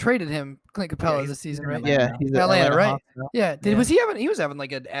 They traded him, Clint Capella, this season, right? Yeah, he's Atlanta, right? Yeah. He was having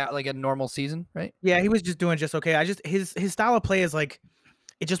like a normal season, right? Yeah, he was just doing just okay. His style of play is like,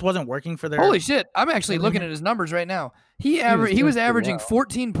 it just wasn't working for their. Holy shit! I'm actually looking at his numbers right now. He was averaging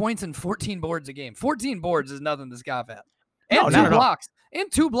 14 points and 14 boards a game. 14 boards is nothing to scoff at. And no, 2 blocks.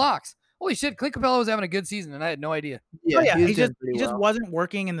 And 2 blocks. Holy shit! Clint Capella was having a good season, and I had no idea. Yeah, he just wasn't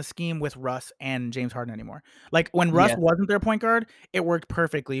working in the scheme with Russ and James Harden anymore. Like, when Russ wasn't their point guard, it worked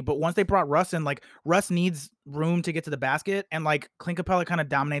perfectly. But once they brought Russ in, like, Russ needs room to get to the basket, and like Clint Capella kind of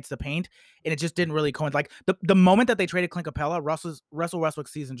dominates the paint, and it just didn't really coincide. Like, the moment that they traded Clint Capella, Russell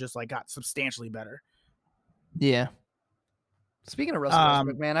Westbrook's season just like got substantially better. Yeah. Speaking of Russell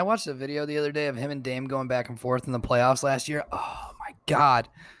Westbrook, man, I watched a video the other day of him and Dame going back and forth in the playoffs last year. Oh my God.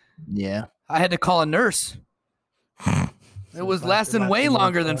 Yeah. I had to call a nurse. It was lasting way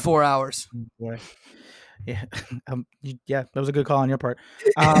longer than 4 hours. Boy. Yeah. Yeah, that was a good call on your part.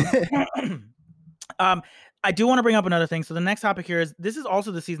 I do want to bring up another thing. So the next topic here is, this is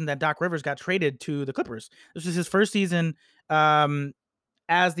also the season that Doc Rivers got traded to the Clippers. This is his first season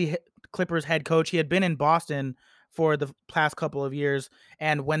as the Clippers head coach. He had been in Boston for the past couple of years,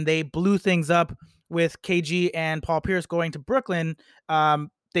 and when they blew things up with KG and Paul Pierce going to Brooklyn,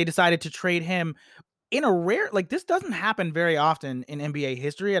 they decided to trade him in a rare, like, this doesn't happen very often in NBA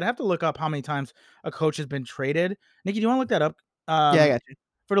history. I'd have to look up how many times a coach has been traded. Nikki, do you want to look that up? Yeah, I got you.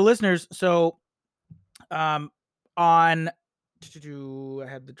 For the listeners, so I had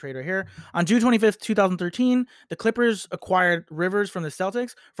the trade right here. On June 25th, 2013, the Clippers acquired Rivers from the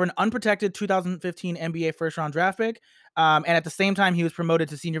Celtics for an unprotected 2015 NBA first-round draft pick. And at the same time, he was promoted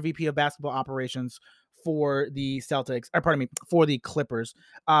to senior VP of basketball operations for the Celtics, or pardon me, for the Clippers.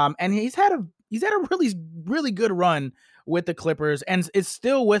 And he's had a really, really good run with the Clippers, and is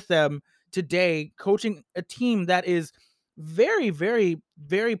still with them today, coaching a team that is very, very,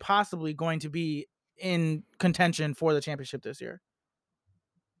 very possibly going to be in contention for the championship this year.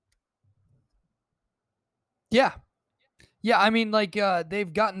 Yeah. I mean, like,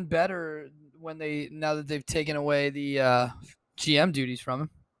 they've gotten better now that they've taken away the GM duties from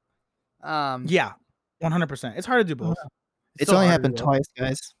him. Yeah, 100%. It's hard to do both. It's only happened twice,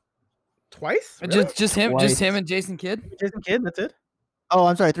 guys. Twice? Really? Just him and Jason Kidd. Jason Kidd. That's it. Oh,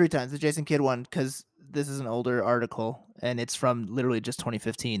 I'm sorry, 3 times. The Jason Kidd one, because this is an older article and it's from literally just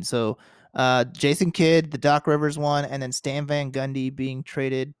 2015. So, Jason Kidd, the Doc Rivers one, and then Stan Van Gundy being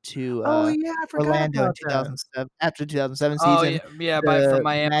traded to I forgot Orlando in about that. 2007 after 2007 Oh season. yeah, from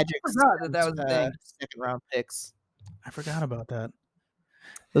Miami. Magic that was the thing. second round picks. I forgot about that.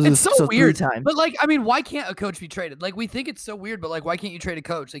 It's so weird. 3 times. But like, I mean, why can't a coach be traded? Like, we think it's so weird, but like, why can't you trade a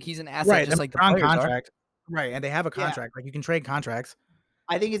coach? Like, he's an asset, Right, just like the on players contract. Right, and they have a contract. Like, you can trade contracts.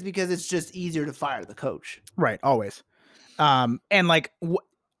 I think it's because it's just easier to fire the coach. Right, always. And like,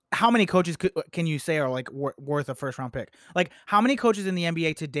 how many coaches can you say are like worth a first round pick? Like, how many coaches in the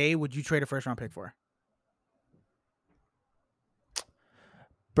NBA today would you trade a first round pick for?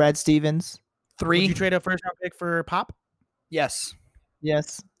 Brad Stevens. 3. Would you trade a first round pick for Pop? Yes.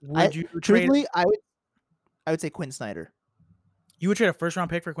 Yes. Would you truthfully, I would say Quinn Snyder. You would trade a first round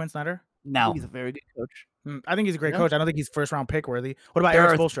pick for Quinn Snyder? No. He's a very good coach. I think he's a great coach. I don't think he's first round pick worthy. What about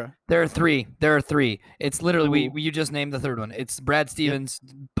Eric Spoelstra? There are three. It's literally you just named the third one. It's Brad Stevens,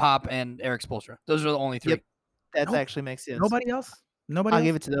 Pop, and Eric Spoelstra. Those are the only 3. Yep. That actually makes sense. Nobody else? I'll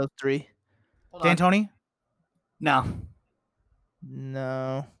give it to those 3. D'Antoni? No.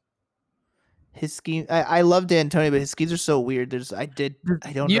 His scheme. I love D'Antoni, but his schemes are so weird. I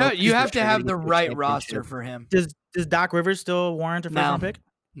don't know. You have to have the right roster for him. Does Doc Rivers still warrant a first round pick?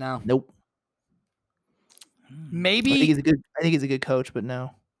 No. Nope. Maybe I think he's a good coach, but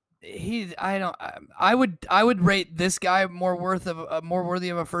no. I would rate this guy more worthy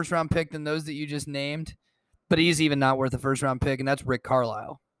of a first round pick than those that you just named, but he's even not worth a first round pick, and that's Rick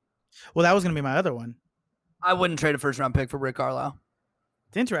Carlisle. Well, that was going to be my other one. I wouldn't trade a first round pick for Rick Carlisle.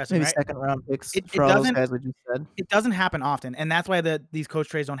 It's interesting, Maybe right? second round picks for all those guys we just said. It doesn't happen often, and that's why these coach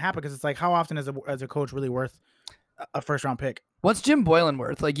trades don't happen, because it's like, how often is a coach really worth a first round pick? What's Jim Boylan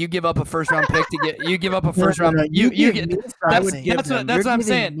worth? Like, you give up a first round pick to get you give up a first round. That's what I'm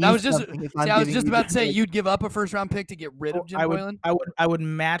saying. I was just about to say you'd give up a first round pick to get rid of Jim Boylan. I would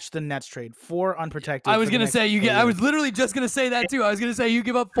match the Nets trade, 4 unprotected. I was gonna say I was literally just gonna say that too. I was gonna say you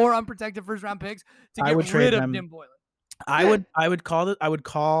give up 4 unprotected first round picks to get rid of Jim Boylan. I would call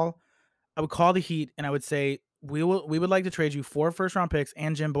the Heat and I would say we would like to trade you 4 first round picks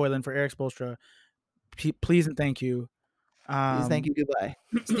and Jim Boylan for Eric Spoelstra. Please and thank you. Please, thank you. Goodbye.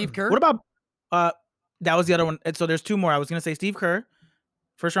 Steve Kerr. What about that was the other one. So there's 2 more. I was gonna say Steve Kerr,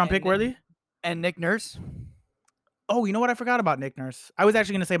 first round pick worthy, and Nick Nurse. Oh, you know what? I forgot about Nick Nurse. I was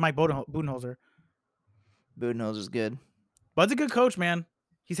actually gonna say Mike Budenholzer. Budenholzer's good. Bud's a good coach, man.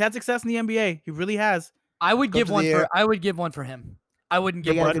 He's had success in the NBA. He really has. I would give one for him. I wouldn't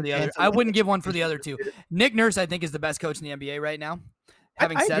give one for the other. I wouldn't give one for the other 2. Nick Nurse, I think, is the best coach in the NBA right now. I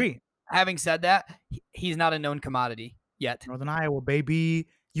agree. Having said that, he's not a known commodity yet. Northern Iowa, baby.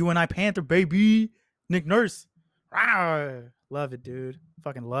 UNI Panther, baby. Nick Nurse. Rawr. Love it, dude.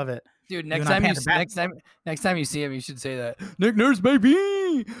 Fucking love it. Dude, next time you see him, you should say that. Nick Nurse, baby.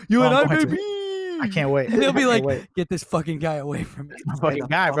 UNI, baby. I can't wait. And he'll be like, get this fucking guy away from me. That's my fucking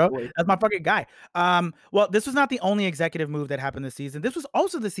guy, bro. That's my fucking guy. Well, this was not the only executive move that happened this season. This was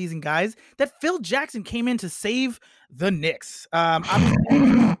also the season, guys, that Phil Jackson came in to save the Knicks.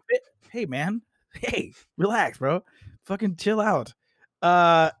 Hey, man. Hey, relax, bro. Fucking chill out.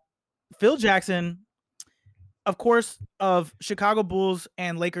 Phil Jackson, of course, of Chicago Bulls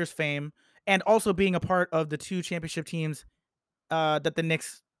and Lakers fame, and also being a part of the 2 championship teams that the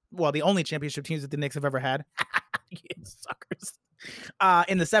Knicks, well, the only championship teams that the Knicks have ever had. Suckers.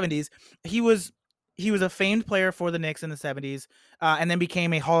 In the 70s. He was a famed player for the Knicks in the 70s, and then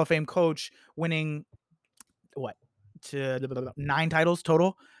became a Hall of Fame coach, winning 9 titles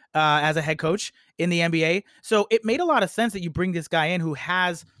total as a head coach in the NBA. So it made a lot of sense that you bring this guy in who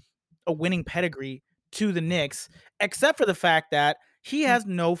has a winning pedigree to the Knicks, except for the fact that he has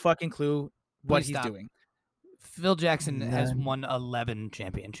no fucking clue what he's doing. Phil Jackson has won 11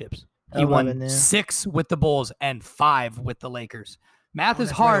 championships. He won 6 with the Bulls and 5 with the Lakers. Math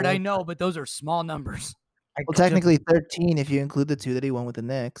is hard, I know, but those are small numbers. Well, technically 13 if you include the 2 that he won with the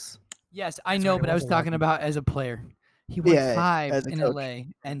Knicks. Yes, I know, but I was talking about as a player. He won 5 in LA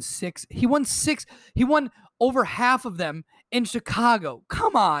and 6. He won 6. He won over half of them in Chicago.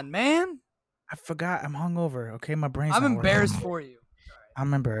 Come on, man. I forgot. I'm hungover. Okay, my brain's. I'm embarrassed for you.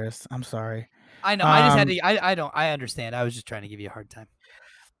 I'm embarrassed. I'm sorry. I know. I just had to. I understand. I was just trying to give you a hard time.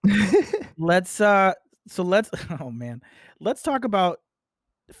 Let's. Oh man. Let's talk about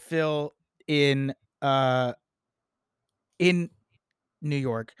Phil in New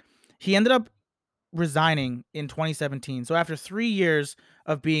York. He ended up resigning in 2017. So after 3 years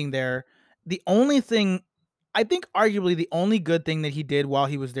of being there, the only thing, I think arguably the only good thing that he did while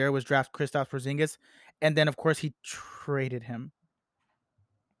he was there was draft Kristaps Porzingis, and then of course he traded him.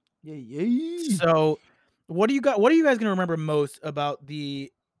 Yeah. So what are you guys going to remember most about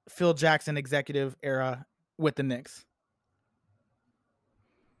the Phil Jackson executive era with the Knicks?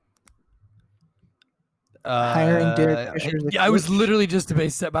 Hiring Derek Fisher as a I was coach? literally just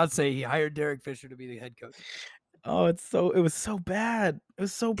about to say he hired Derek Fisher to be the head coach. Oh, it was so bad. It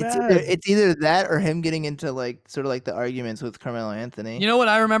was so It's bad. either that or him getting into like sort of like the arguments with Carmelo Anthony. You know what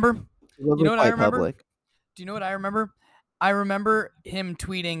I remember? You know what I remember? Public. Do you know what I remember? I remember him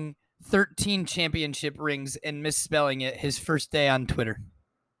tweeting 13 championship rings and misspelling it his first day on Twitter.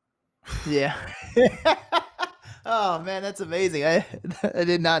 Yeah. Oh man, that's amazing. I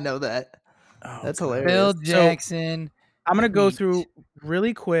did not know that. That's hilarious. Phil Jackson. So, I'm gonna go through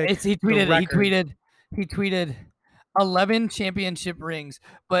really quick. He tweeted 11 championship rings,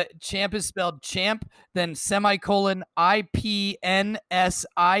 but champ is spelled champ, then semicolon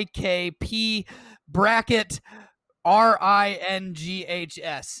IPNSIKP bracket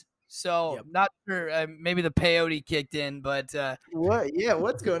RINGHS. So not sure. Maybe the peyote kicked in, but what? Yeah,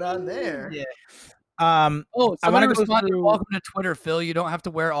 what's going on there? Yeah. I want to respond. Welcome to Twitter, Phil. You don't have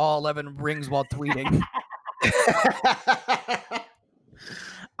to wear all 11 rings while tweeting.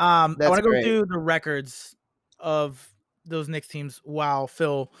 I want to go through the records of those Knicks teams while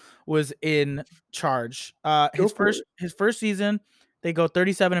Phil was in charge. His first season, they go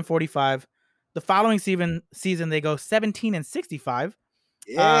 37-45. The following season they go 17-65.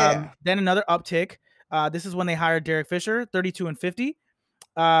 Yeah. Then another uptick. This is when they hired Derek Fisher, 32-50.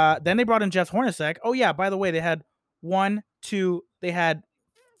 Then they brought in Jeff Hornacek. Oh yeah, by the way, they had they had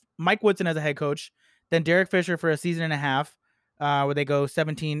Mike Woodson as a head coach, then Derek Fisher for a season and a half, where they go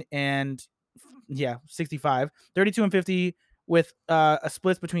 65, 32-50 with a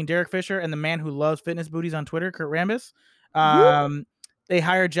splits between Derek Fisher and the man who loves fitness booties on Twitter, Kurt Rambis. They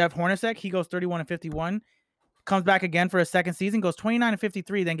hired Jeff Hornacek. He goes 31-51. Comes back again for a second season, goes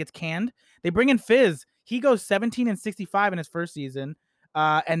 29-53, then gets canned. They bring in Fizz. He goes 17-65 in his first season.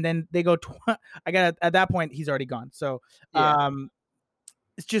 And then they go at that point he's already gone. So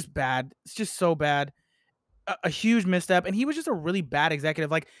it's just bad. It's just so bad. A huge misstep, and he was just a really bad executive.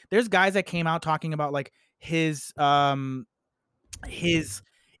 Like there's guys that came out talking about like his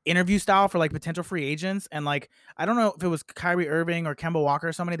interview style for like potential free agents, and like I don't know if it was Kyrie Irving or Kemba Walker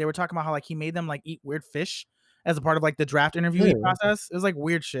or somebody. They were talking about how like he made them like eat weird fish as a part of like the draft interviewing process. It was like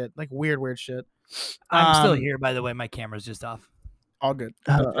weird shit, like weird shit. I'm still here, by the way. My camera's just off. All good.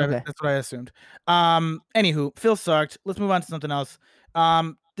 That's what I assumed. Anywho, Phil sucked. Let's move on to something else.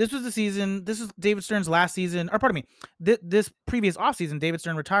 This was the season. This is David Stern's last season, or pardon me, this previous offseason, David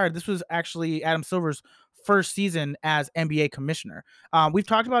Stern retired. This was actually Adam Silver's first season as NBA commissioner. We've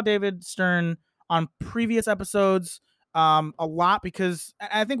talked about David Stern on previous episodes a lot because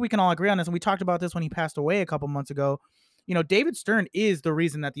I think we can all agree on this. And we talked about this when he passed away a couple months ago. You know, David Stern is the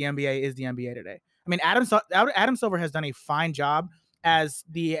reason that the NBA is the NBA today. I mean, Adam Silver has done a fine job as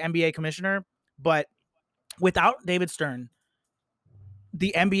the NBA commissioner, but without David Stern,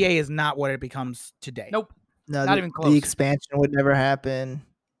 the NBA is not what it becomes today. Nope. No, not even close. The expansion would never happen.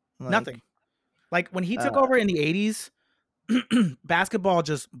 Nothing. Like when he took over in the 80s, basketball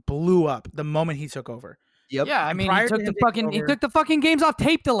just blew up the moment he took over. Yep. Yeah, I mean, he took the fucking games off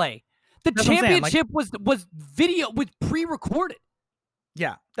tape delay. The championship was pre-recorded.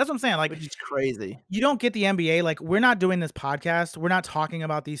 Yeah, that's what I'm saying. Like, which is crazy. You don't get the NBA. Like, we're not doing this podcast. We're not talking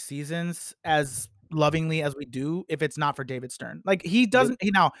about these seasons as lovingly as we do if it's not for David Stern. Like, he doesn't.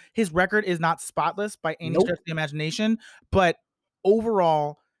 Now, his record is not spotless by any stretch of the imagination, but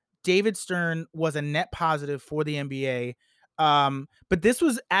overall, David Stern was a net positive for the NBA. But this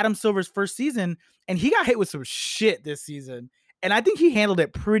was Adam Silver's first season, and he got hit with some shit this season, and I think he handled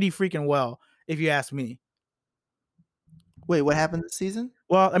it pretty freaking well, if you ask me. Wait, what happened this season?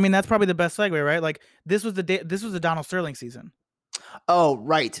 Well, I mean, that's probably the best segue, right? Like this was the Donald Sterling season. Oh,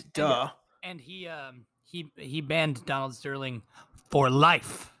 right. Duh. And he banned Donald Sterling for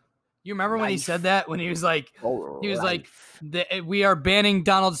life. You remember when he said that? When he was like, we are banning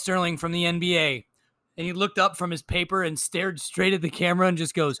Donald Sterling from the NBA. And he looked up from his paper and stared straight at the camera and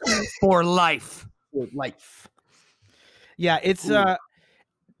just goes, for life. For life. Yeah, it's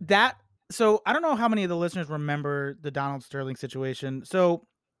that. So I don't know how many of the listeners remember the Donald Sterling situation. So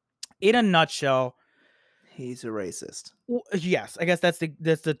in a nutshell, he's a racist. Yes, I guess that's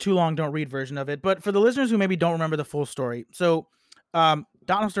the too long don't read version of it. But for the listeners who maybe don't remember the full story, so Donald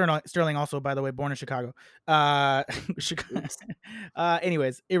Donald Sterling also, by the way, born in Chicago.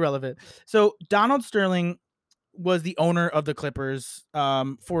 Anyways, irrelevant. So Donald Sterling was the owner of the Clippers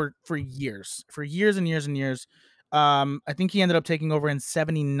for years and years and years. I think he ended up taking over in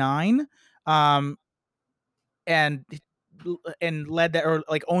 79 and led that, or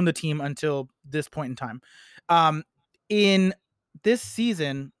like owned the team until this point in time. In this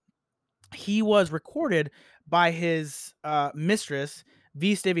season, he was recorded by his mistress,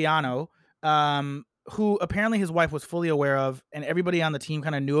 V. Stiviano, who apparently his wife was fully aware of, and everybody on the team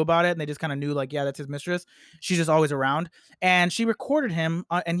kind of knew about it, and they just kind of knew, like, yeah, that's his mistress. She's just always around. And she recorded him,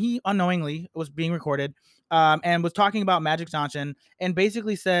 and he unknowingly was being recorded, and was talking about Magic Johnson, and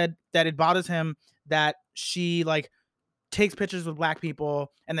basically said that it bothers him that she, like, takes pictures with black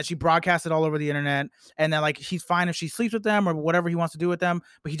people and that she broadcasts it all over the internet, and that, like, he's fine if she sleeps with them or whatever he wants to do with them,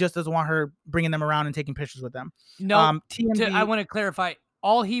 but he just doesn't want her bringing them around and taking pictures with them. No, TMZ, I want to clarify.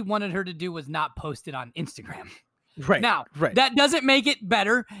 All he wanted her to do was not post it on Instagram. Right. Now, that doesn't make it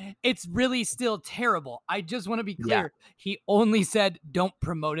better. It's really still terrible. I just want to be clear. Yeah. He only said don't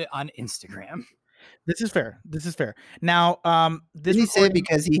promote it on Instagram. This is fair. Now, did he say it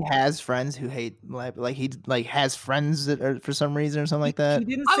because he has friends who hate, like he like has friends that are for some reason or something like that? He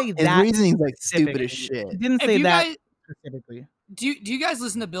didn't say his that. His reasoning's like stupid as shit. He didn't say that specifically. Do you guys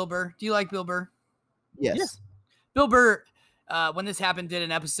listen to Bill Burr? Do you like Bill Burr? Yes. Yeah. Bill Burr, when this happened, did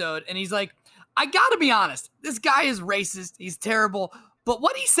an episode, and he's like, I gotta be honest, this guy is racist. He's terrible. But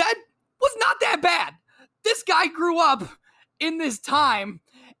what he said was not that bad. This guy grew up in this time,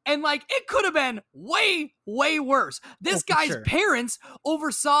 and, like, it could have been way, way worse. This guy's parents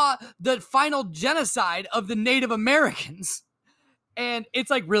oversaw the final genocide of the Native Americans. And it's,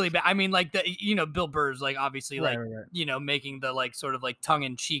 like, really bad. I mean, like, Bill Burr's, like, obviously, right. Making the, like, sort of, like,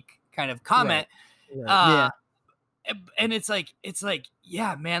 tongue-in-cheek kind of comment. Right. And it's like,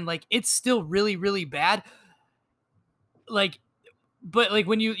 yeah, man, like, it's still really, really bad. Like, but, like,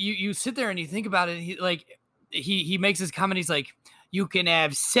 when you sit there and you think about it, he makes this comment. He's like, you can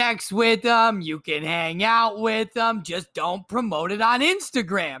have sex with them, you can hang out with them, just don't promote it on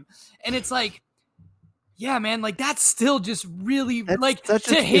Instagram. And it's like, yeah, man, like, that's still just really, that's like, such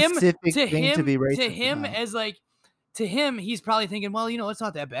to a him, racist to him, he's probably thinking, well, it's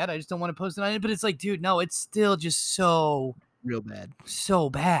not that bad. I just don't want to post it on it. But it's like, dude, no, it's still just so real bad. So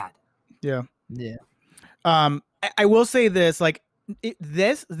bad. Yeah. Yeah. I will say this, like,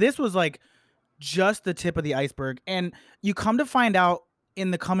 this was like just the tip of the iceberg. And you come to find out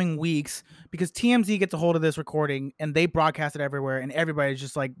in the coming weeks, because TMZ gets a hold of this recording and they broadcast it everywhere, and everybody's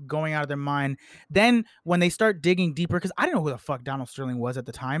just, like, going out of their mind. Then when they start digging deeper, because I didn't know who the fuck Donald Sterling was at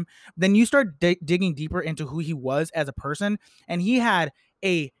the time, then you start digging deeper into who he was as a person, and he had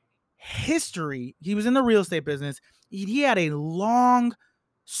a history. He was in the real estate business. He had a long,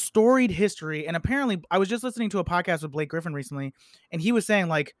 storied history, and apparently, I was just listening to a podcast with Blake Griffin recently, and he was saying,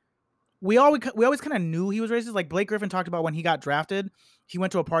 like, we always kind of knew he was racist. Like, Blake Griffin talked about when he got drafted, he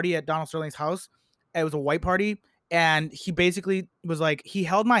went to a party at Donald Sterling's house. It was a white party, and he basically was like, he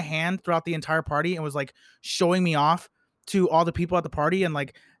held my hand throughout the entire party and was, like, showing me off to all the people at the party, and,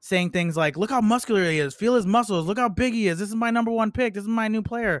 like, saying things like, look how muscular he is, feel his muscles, look how big he is, this is my number one pick, this is my new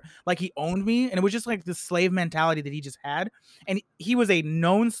player. Like, he owned me, and it was just like this slave mentality that he just had. And he was a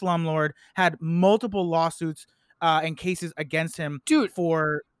known slumlord, had multiple lawsuits and cases against him, dude,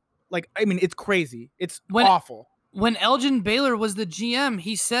 for, like, I mean, it's crazy. It's awful. When Elgin Baylor was the GM,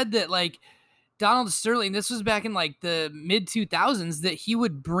 he said that, like, Donald Sterling, this was back in, like, the mid 2000s, that he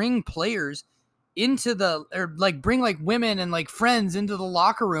would bring players into bring, like, women and, like, friends into the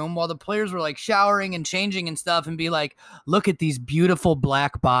locker room while the players were, like, showering and changing and stuff, and be like, look at these beautiful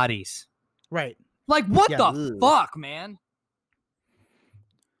black bodies. Right. Like, what the fuck, man?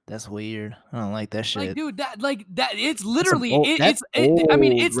 That's weird. I don't like that shit. Like, dude, that it's literally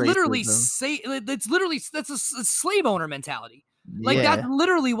it's literally that's a slave owner mentality. Like, that's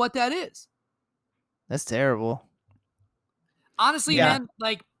literally what that is. That's terrible. Honestly, man,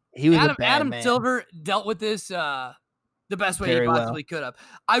 like, he was Adam Silver dealt with this the best way he possibly could have.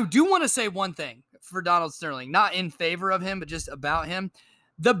 I do want to say one thing for Donald Sterling, not in favor of him, but just about him.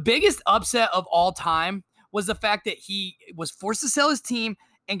 The biggest upset of all time was the fact that he was forced to sell his team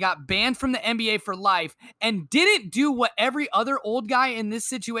and got banned from the NBA for life, and didn't do what every other old guy in this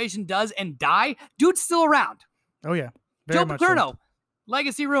situation does and die. Dude's still around. Oh, yeah. Joe Paterno,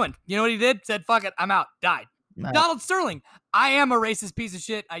 legacy ruined. You know what he did? Said, fuck it, I'm out. Died. Right. Donald Sterling, I am a racist piece of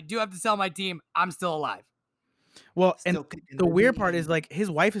shit. I do have to sell my team. I'm still alive. Well, and the weird part is, like, his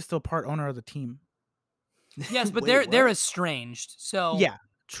wife is still part owner of the team. Yes, but they're estranged. So yeah,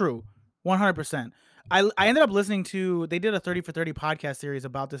 true. 100%. I ended up listening to, they did a 30 for 30 podcast series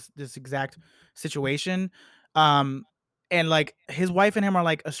about this exact situation. And like his wife and him are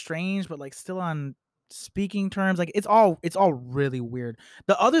like estranged, but like still on speaking terms. Like it's all really weird.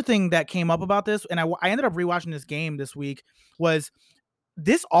 The other thing that came up about this, and I ended up rewatching this game this week, was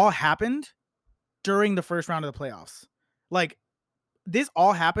this all happened during the first round of the playoffs. Like this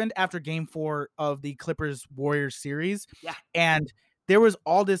all happened after game 4 of the Clippers Warriors series. Yeah. And there was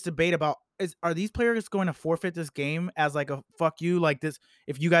all this debate about, are these players going to forfeit this game as like a fuck you, like this,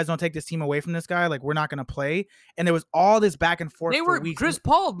 if you guys don't take this team away from this guy, like we're not going to play. And there was all this back and forth for weeks. Chris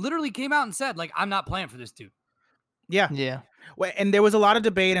Paul literally came out and said, like, I'm not playing for this dude. Yeah. And there was a lot of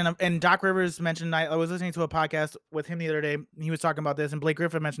debate, and Doc Rivers mentioned, I was listening to a podcast with him the other day. He was talking about this, and Blake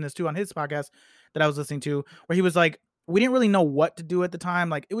Griffin mentioned this too on his podcast that I was listening to, where he was like, we didn't really know what to do at the time.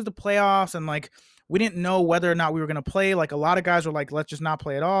 Like it was the playoffs, and like we didn't know whether or not we were going to play. Like a lot of guys were like, let's just not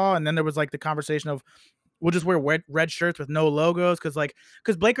play at all. And then there was like the conversation of, we'll just wear red shirts with no logos. Cause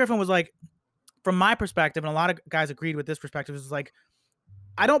Blake Griffin was like, from my perspective, and a lot of guys agreed with this perspective, is like,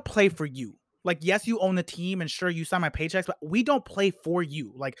 I don't play for you. Like, yes, you own the team and sure you sign my paychecks, but we don't play for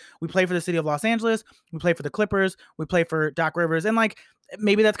you. Like we play for the city of Los Angeles. We play for the Clippers. We play for Doc Rivers. And like,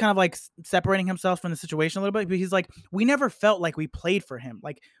 maybe that's kind of like separating himself from the situation a little bit, but he's like, we never felt like we played for him.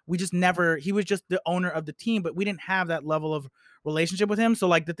 Like we just never, he was just the owner of the team, but we didn't have that level of relationship with him. So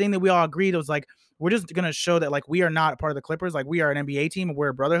like the thing that we all agreed was like, we're just going to show that like, we are not a part of the Clippers. Like we are an NBA team and we're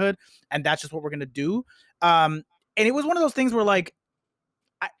a brotherhood. And that's just what we're going to do. And it was one of those things where like,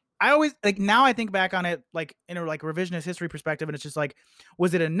 I always like, now I think back on it like in a like revisionist history perspective, and it's just like,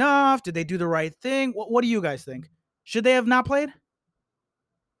 was it enough? Did they do the right thing? What do you guys think? Should they have not played?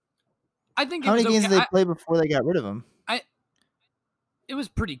 I think how many games did they play before they got rid of him? It was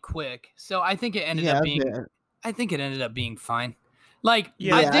pretty quick, so I think it ended up being. Okay. I think it ended up being fine. Like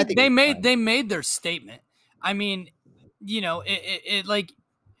I think they made their statement. I mean, you know, it like.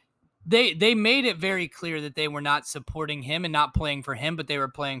 They made it very clear that they were not supporting him and not playing for him, but they were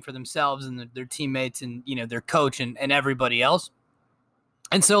playing for themselves and their teammates and, you know, their coach and everybody else.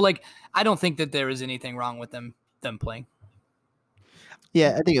 And so, like, I don't think that there is anything wrong with them playing.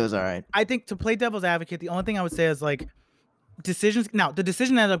 Yeah, I think it was all right. I think, to play devil's advocate, the only thing I would say is like, decisions. Now the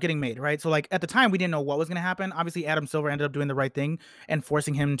decision ended up getting made, right? So like at the time we didn't know what was going to happen. Obviously Adam Silver ended up doing the right thing and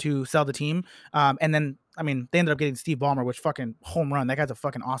forcing him to sell the team. And then, I mean, they ended up getting Steve Ballmer, which fucking home run. That guy's a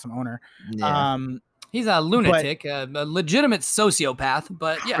fucking awesome owner. Yeah. He's a lunatic, a legitimate sociopath,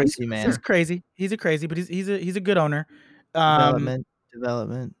 but yeah, crazy man. He's crazy. He's a crazy, but he's a good owner.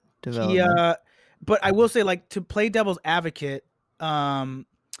 Development. But I will say, like, to play devil's advocate,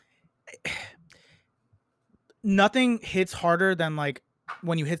 nothing hits harder than like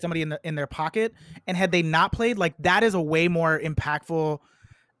when you hit somebody in their pocket. And had they not played, like that is a way more impactful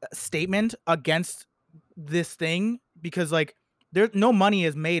statement against this thing, because like there's no money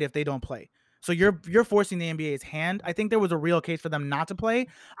is made if they don't play. So you're forcing the NBA's hand. I think there was a real case for them not to play.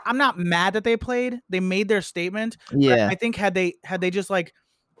 I'm not mad that they played. They made their statement. Yeah. I think had they just like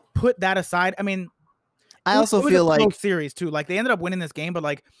put that aside. I mean, I also feel like series too. Like they ended up winning this game, but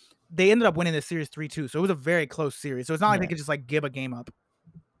like they ended up winning this series 3-2. So it was a very close series. So it's not like they could just like give a game up.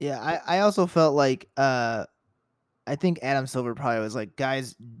 Yeah, I also felt like I think Adam Silver probably was like,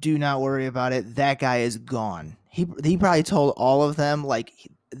 guys, do not worry about it. That guy is gone. He probably told all of them like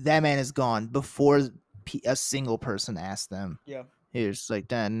that man is gone before a single person asked them. Yeah. He was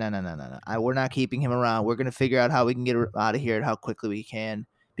like, no. We're not keeping him around. We're gonna figure out how we can get out of here and how quickly we can,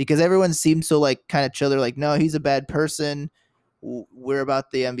 because everyone seemed so like kind of chill. They're like, no, he's a bad person. We're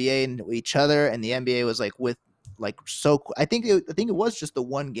about the NBA and each other, and the NBA was like with like so. I think it was just the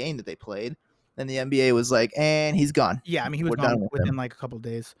one game that they played, and the NBA was like, and he's gone. Yeah, I mean he was gone within like a couple of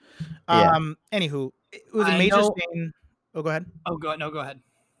days. Yeah. Anywho, it was a major stain. Oh, go ahead. Oh, go ahead.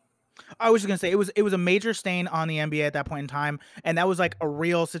 I was just gonna say it was a major stain on the NBA at that point in time, and that was like a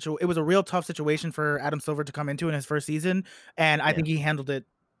real It was a real tough situation for Adam Silver to come into in his first season, and I think he handled it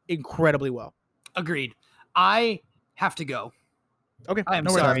incredibly well. Agreed. I have to go. Okay, I am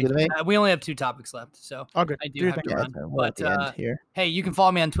sorry. We only have 2 topics left, so I do have to run. But hey, you can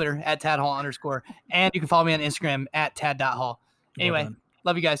follow me on Twitter at @TadHall_, and you can follow me on Instagram at @tad.hall. Anyway,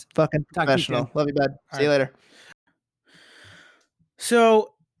 love you guys. Fucking professional. Love you, bud. See you later.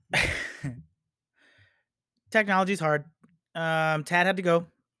 So, technology's hard. Tad had to go,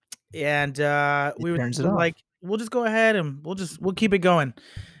 and we were like, we'll just go ahead and we'll keep it going.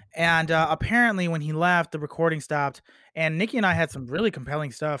 And apparently when he left, the recording stopped, and Nikki and I had some really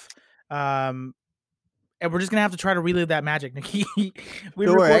compelling stuff. And we're just gonna have to try to relive that magic, Nikki.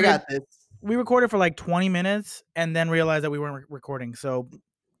 Don't worry, I got this. We recorded for like 20 minutes and then realized that we weren't recording. So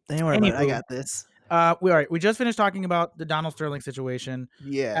don't worry about it, I got this. We just finished talking about the Donald Sterling situation.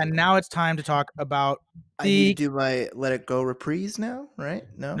 Yeah. And now it's time to talk about I need to do my Let It Go reprise now, right?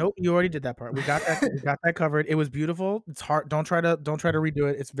 No. Nope, you already did that part. We got that. We got that covered. It was beautiful. It's hard. Don't try to redo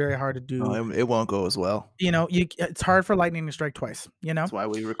it. It's very hard to do. No, it won't go as well. It's hard for lightning to strike twice. That's why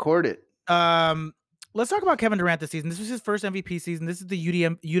we record it. Let's talk about Kevin Durant this season. This was his first MVP season. This is the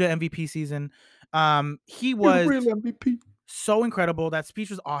Utah MVP season. He was real MVP. So incredible. That speech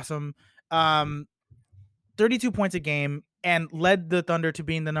was awesome. 32 points a game and led the Thunder to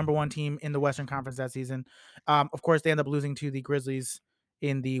being the number 1 team in the Western Conference that season. Of course, they end up losing to the Grizzlies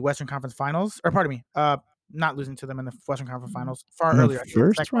in the Western Conference Finals. Or pardon me, not losing to them in the Western Conference Finals far earlier.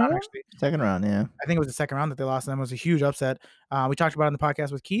 First round, actually. Second round, yeah. I think it was the second round that they lost to them. It was a huge upset. We talked about it on the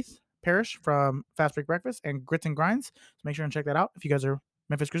podcast with Keith Parrish from Fast Break Breakfast and Grits and Grinds. So make sure and check that out if you guys are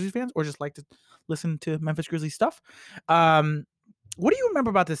Memphis Grizzlies fans or just like to listen to Memphis Grizzlies stuff. What do you remember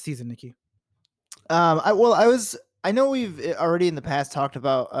about this season, Nikki? I know we've already in the past talked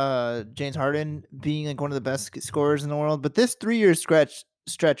about James Harden being like one of the best scorers in the world, but this 3-year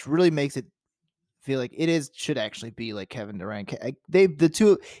stretch really makes it feel like should actually be like Kevin Durant.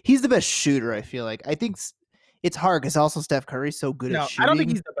 He's the best shooter. I feel like. I think it's hard because also Steph Curry's so good at shooting. I don't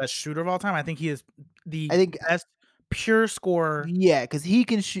think he's the best shooter of all time. I think he is best pure scorer. Yeah, because he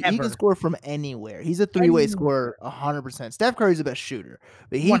can shoot. He can score from anywhere. He's a 3-way scorer, 100%. Steph Curry's the best shooter,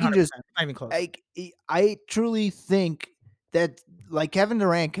 but he can just not even close. I truly think that like Kevin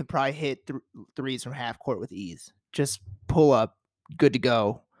Durant could probably hit threes from half court with ease. Just pull up, good to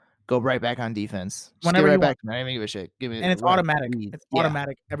go. Go right back on defense. Whenever get right you back. I don't even give a shit. It's automatic. It's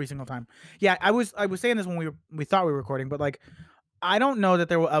automatic every single time. Yeah, I was saying this when we thought we were recording, but like I don't know that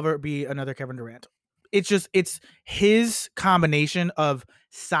there will ever be another Kevin Durant. It's his combination of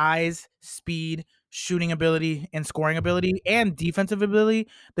size, speed, shooting ability, and scoring ability, and defensive ability.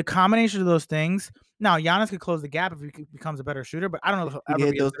 The combination of those things. Now, Giannis could close the gap if he becomes a better shooter, but I don't know if he'll ever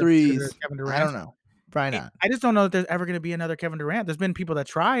hit be those a better shooter threes. than Kevin Durant. I don't know. Probably not. I just don't know that there's ever going to be another Kevin Durant. There's been people that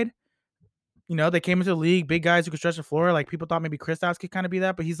tried. They came into the league, big guys who could stretch the floor. Like people thought maybe Kristaps could kind of be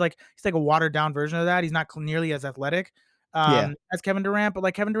that, but he's like a watered down version of that. He's not nearly as athletic as Kevin Durant, but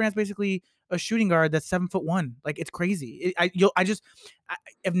like Kevin Durant's basically a shooting guard that's 7'1". Like it's crazy.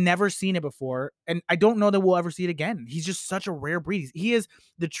 I've never seen it before, and I don't know that we'll ever see it again. He's just such a rare breed. He is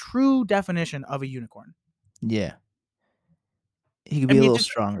the true definition of a unicorn. Yeah, he could be a little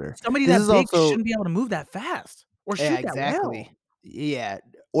stronger. Somebody that big shouldn't be able to move that fast or shoot that well. Yeah,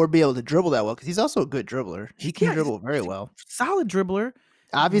 or be able to dribble that well because he's also a good dribbler. He can dribble very well. Solid dribbler.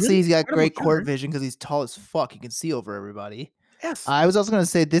 Obviously, he's got great court vision because he's tall as fuck. He can see over everybody. Yes. I was also going to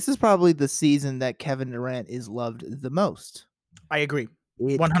say this is probably the season that Kevin Durant is loved the most. I agree.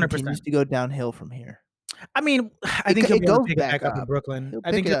 100%. Continues to go downhill from here. I mean, I think he'll be able to pick it back up in Brooklyn.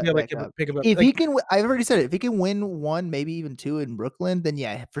 I think he'll be able to pick it up. If he can, I've already said it. If he can win 1, maybe even 2 in Brooklyn, then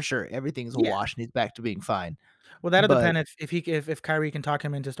yeah, for sure, everything's a wash and he's back to being fine. Well, that'll depend if Kyrie can talk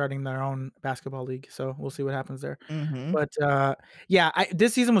him into starting their own basketball league. So we'll see what happens there. Mm-hmm. But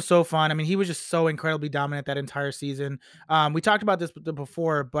this season was so fun. I mean, he was just so incredibly dominant that entire season. We talked about this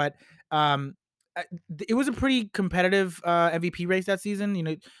before, but it was a pretty competitive MVP race that season.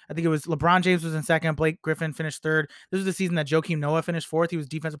 I think it was LeBron James was in second, Blake Griffin finished third. This was the season that Joakim Noah finished fourth. He was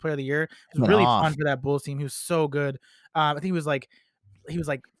Defensive Player of the Year. It was really fun for that Bulls team. He was so good. I think he was like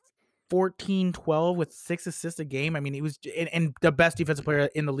 14-12 with 6 assists a game. I mean, he was and the best defensive player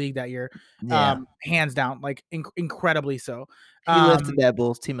in the league that year, hands down, like incredibly so. He lifted that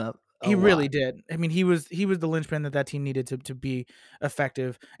Bulls team up. He really did. I mean, he was the linchpin that team needed to be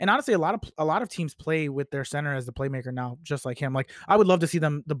effective. And honestly, a lot of teams play with their center as the playmaker now, just like him. Like I would love to see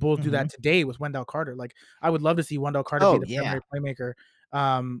the Bulls do that today with Wendell Carter. Like I would love to see Wendell Carter be the primary playmaker.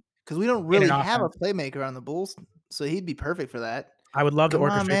 Because we don't really have a playmaker on the Bulls, so he'd be perfect for that. I would love to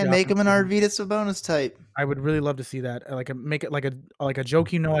orchestrate. Man, make him an Arvydas Sabonis type. I would really love to see that. Make it like a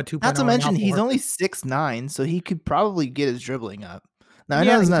Joakim Noah 2.0. Not to mention he's only 6'9", so he could probably get his dribbling up. Now I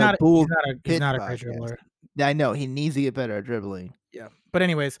know he's not a great dribbler. I know he needs to get better at dribbling. Yeah, but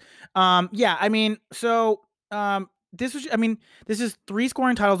anyways, I mean, so this is 3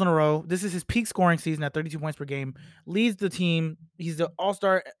 scoring titles in a row. This is his peak scoring season at 32 points per game. Leads the team. He's the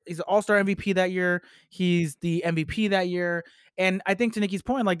all-star. He's the all-star MVP that year. He's the MVP that year. And I think to Nikki's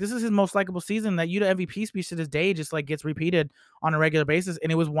point, like this is his most likable season. That Utah MVP speech to this day just like gets repeated on a regular basis.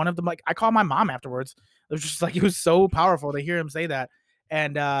 And it was one of them. Like I called my mom afterwards. It was just like it was so powerful to hear him say that.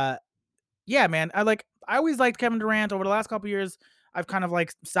 And yeah, man, I always liked Kevin Durant. Over the last couple of years, I've kind of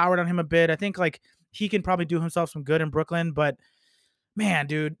like soured on him a bit. I think like he can probably do himself some good in Brooklyn, but Man,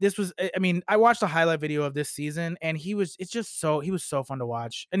 dude, this was. I mean, I watched a highlight video of this season, and he was so fun to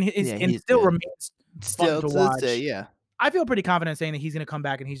watch, and He's still good. remains fun Still to to this day, watch. yeah. I feel pretty confident saying that he's going to come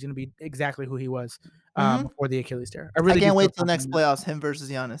back and he's going to be exactly who he was Mhm. before the Achilles tear. I I really do can't feel wait till next confident in that. playoffs, him versus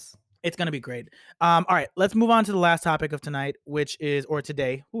Giannis. It's going to be great. All right, let's move on to the last topic of tonight, or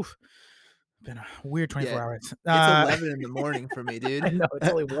today. Oof, been a weird 24 Yeah. hours. It's 11 in the morning for me, dude. I know it's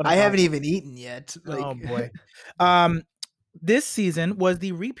only 1 I o'clock. haven't even eaten yet. Oh Like, boy. This season was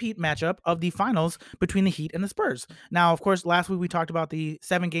the repeat matchup of the finals between the Heat and the Spurs. Now, of course, last week we talked about the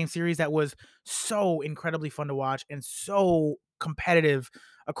 7-game series that was so incredibly fun to watch and so competitive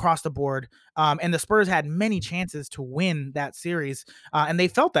across the board. And the Spurs had many chances to win that series, and they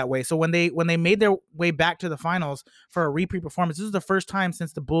felt that way. So when they made their way back to the finals for a repeat performance, this is the first time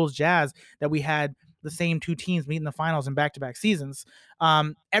since the Bulls Jazz that we had the same two teams meet in the finals in back-to-back seasons.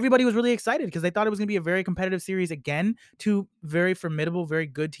 Everybody was really excited because they thought it was going to be a very competitive series again. Two very formidable, very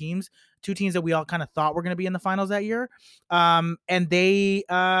good teams. Two teams that we all kind of thought were going to be in the finals that year. And they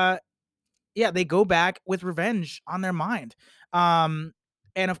go back with revenge on their mind. And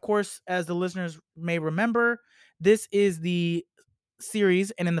of course, as the listeners may remember, this is the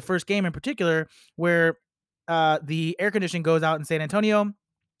series, and in the first game in particular, where the air conditioning goes out in San Antonio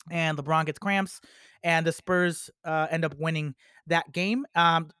and LeBron gets cramps, and the Spurs end up winning that game.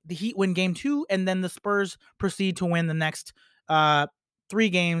 The Heat win game 2, and then the Spurs proceed to win the next 3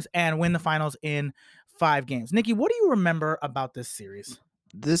 games and win the finals in 5 games. Nikki, what do you remember about this series?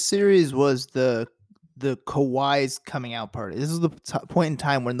 this series was the Kawhi's coming out party. This is the point in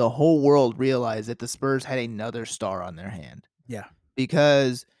time when the whole world realized that the Spurs had another star on their hand. Yeah.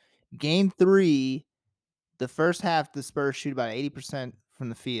 Because game 3, the first half, the Spurs shoot about 80% from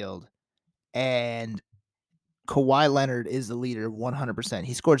the field, and Kawhi Leonard is the leader 100%.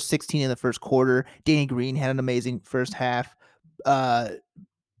 He scored 16 in the first quarter. Danny Green had an amazing first half.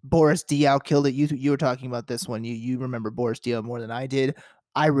 Boris Diaw killed it. You were talking about this one. You remember Boris Diaw more than I did.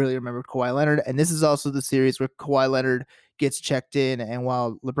 I really remember Kawhi Leonard, and this is also the series where Kawhi Leonard gets checked in, and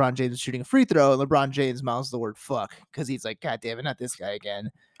while LeBron James is shooting a free throw, LeBron James mouths the word "fuck" because he's like, "God damn it, not this guy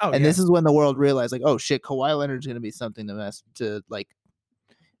again." Oh, and yeah. this is when the world realized, like, oh shit, Kawhi Leonard's gonna be something to mess to like.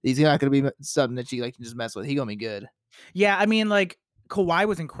 He's not gonna be something that you like can just mess with. He's gonna be good. Yeah, I mean, like, Kawhi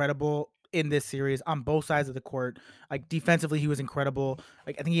was incredible in this series on both sides of the court. Like, defensively, he was incredible.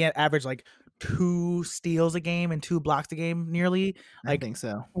 Like, I think he had averaged like 2 steals a game and 2 blocks a game, nearly. I Like, think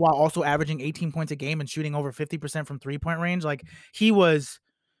so. while also averaging 18 points a game and shooting over 50% from 3-point range. Like, he was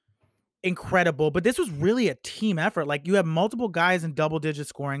incredible, but this was really a team effort. Like, you have multiple guys in double digit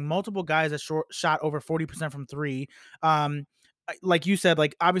scoring, multiple guys that shot over 40% from 3. Like you said,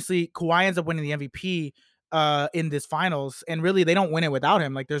 like, obviously Kawhi ends up winning the MVP in this finals, and really they don't win it without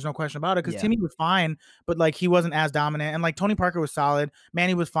him. Like, there's no question about it, because Yeah. Timmy was fine, but like he wasn't as dominant, and like Tony Parker was solid,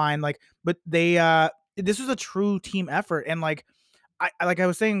 Manny was fine, like, but they this was a true team effort. And like I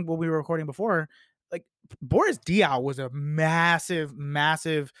was saying when we were recording before, like, Boris Diaw was a massive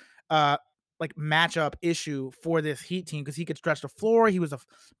like matchup issue for this Heat team, because he could stretch the floor. He was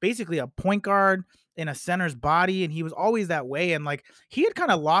basically a point guard in a center's body, and he was always that way. And like, he had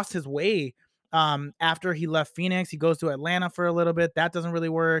kind of lost his way after he left Phoenix. He goes to Atlanta for a little bit. That doesn't really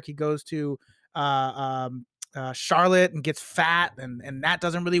work. He goes to Charlotte and gets fat, and that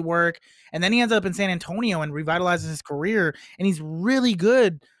doesn't really work. And then he ends up in San Antonio and revitalizes his career, and he's really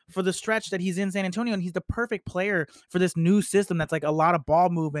good for the stretch that he's in San Antonio, and he's the perfect player for this new system that's like a lot of ball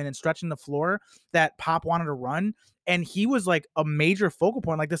movement and stretching the floor that Pop wanted to run. And he was like a major focal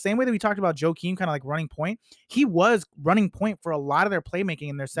point, like the same way that we talked about Joakim kind of like running point. He was running point for a lot of their playmaking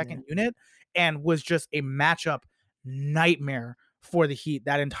in their second unit, and was just a matchup nightmare for the Heat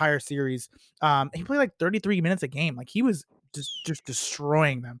that entire series. He played like 33 minutes a game. Like, he was just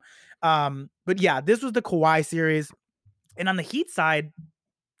destroying them. But yeah, this was the Kawhi series. And on the Heat side,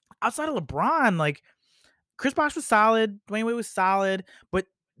 outside of LeBron, like, Chris Bosh was solid, Dwayne Wade was solid, but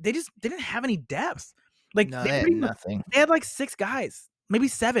they just didn't have any depth. Like, No, they they had pretty much- nothing. they had like 6 guys, maybe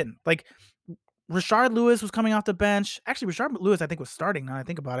 7. Like, Rashard Lewis was coming off the bench. Actually, Rashard Lewis, I think, was starting, now I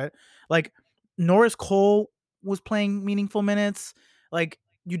think about it. Like, Norris Cole was playing meaningful minutes. Like,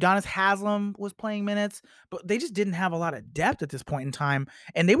 Udonis Haslem was playing minutes, but they just didn't have a lot of depth at this point in time,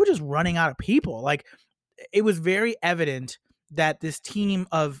 and they were just running out of people. Like, it was very evident that this team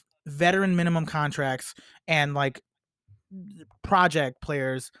of veteran minimum contracts and like project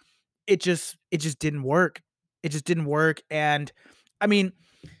players, it just didn't work. It just didn't work. And I mean,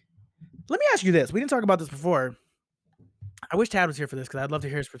 let me ask you this. We didn't talk about this before. I wish Tad was here for this, because I'd love to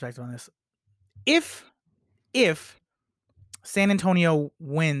hear his perspective on this. If San Antonio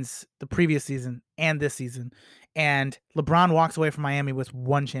wins the previous season and this season, and LeBron walks away from Miami with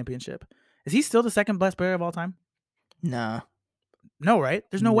 1 championship. Is he still the second best player of all time? No. No, right?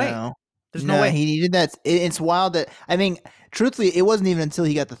 There's no way. No. There's no way. He needed that. It's wild that, I mean, truthfully, it wasn't even until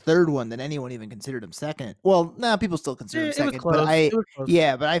he got the 3rd one that anyone even considered him second. Well, people still consider him It was second, close. It was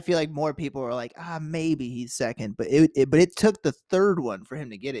close. but I feel like more people are like, maybe he's second, but it took the 3rd one for him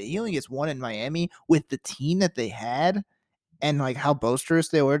to get it. He only gets 1 in Miami with the team that they had. And like how boisterous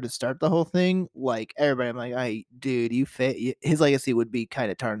they were to start the whole thing, like everybody, I'm like, dude, his legacy would be kind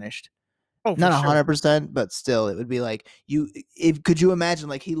of tarnished. Oh, for Not sure. 100%, but still, it would be like could you imagine,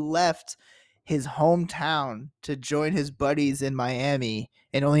 like, he left his hometown to join his buddies in Miami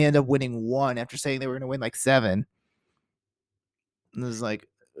and only end up winning 1 after saying they were going to win like 7. And it was like,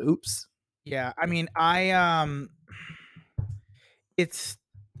 oops. Yeah, I mean, it's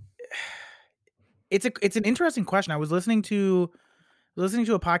an interesting question. I was listening to a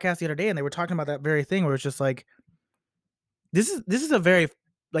podcast the other day, and they were talking about that very thing, where it's just like, this is a very,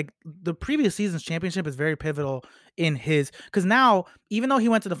 like, the previous season's championship is very pivotal in his, because now, even though he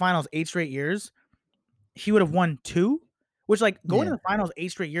went to the finals 8 straight years, he would have won 2, which, like, going to the finals 8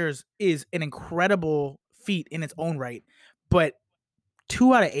 straight years is an incredible feat in its own right. But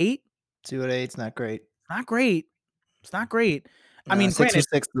 2 out of 8, 2 out of 8's not great. Not great. It's not great. I mean, 6 or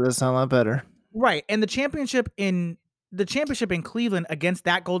 6 does sound a lot better. Right, and the championship in Cleveland against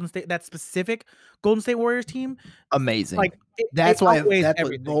that specific Golden State Warriors team, amazing. Like, that's what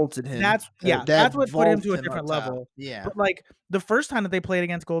everything. vaulted him. That's what put him to a different level. Yeah, but like the first time that they played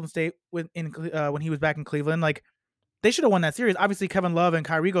against Golden State when he was back in Cleveland, like, they should have won that series. Obviously, Kevin Love and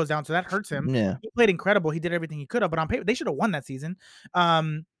Kyrie goes down, so that hurts him. Yeah, he played incredible. He did everything he could have, but on paper, they should have won that season.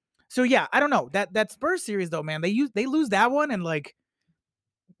 So yeah, I don't know that Spurs series though, man. They lose that one, and like,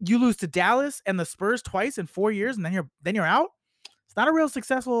 you lose to Dallas and the Spurs twice in 4 years, and then you're out. It's not a real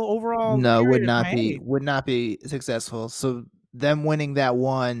successful overall. No, would not be successful. So them winning that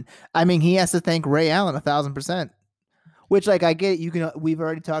one, I mean, he has to thank Ray Allen 1,000%. Which, like, I get it. We've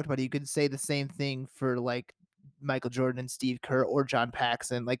already talked about it. You could say the same thing for like Michael Jordan and Steve Kerr or John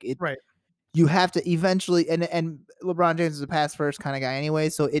Paxson. Like, it, right? You have to eventually, and LeBron James is a pass first kind of guy anyway,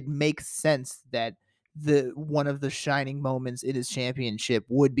 so it makes sense that one of the shining moments in his championship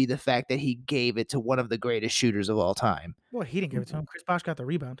would be the fact that he gave it to one of the greatest shooters of all time. Well, he didn't give it to him. Chris Bosh got the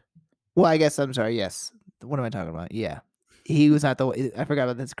rebound. Well, I guess I'm sorry. Yes. What am I talking about? Yeah, he was not I forgot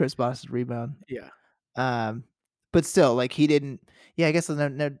about this. Chris Bosh's rebound. Yeah. But still, like, he didn't. Yeah, I guess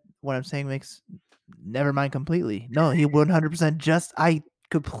what I'm saying makes. Never mind completely. No, he 100% I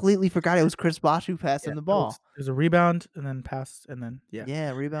completely forgot it was Chris Bosh who passed him the ball. There's a rebound and then pass and then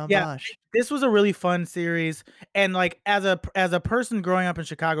rebound. Bosh. This was a really fun series, and like, as a person growing up in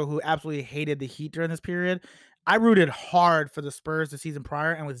Chicago who absolutely hated the Heat during this period, I rooted hard for the Spurs the season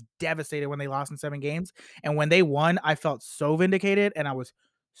prior and was devastated when they lost in 7 games. And when they won, I felt so vindicated, and I was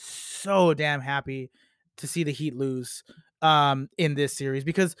so damn happy to see the Heat lose in this series,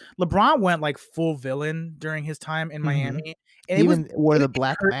 because LeBron went like full villain during his time in Miami, and even wore the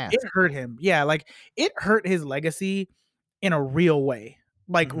black mask. It hurt him. Yeah, like, it hurt his legacy in a real way.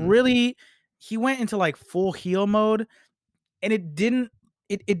 Like, really, he went into like full heel mode, and it didn't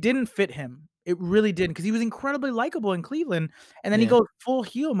fit him. It really didn't, because he was incredibly likable in Cleveland, and then he goes full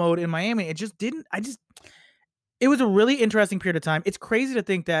heel mode in Miami. It just didn't. It was a really interesting period of time. It's crazy to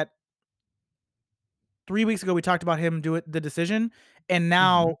think that 3 weeks ago we talked about him do the decision, and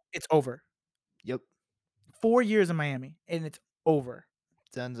now it's over. Yep. 4 years in Miami, and it's over.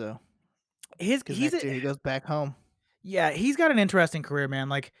 Dunzo. Next year he goes back home. Yeah, he's got an interesting career, man.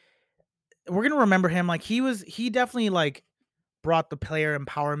 Like, we're gonna remember him. Like, he definitely like brought the player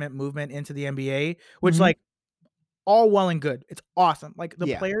empowerment movement into the NBA, which like, all well and good. It's awesome. Like,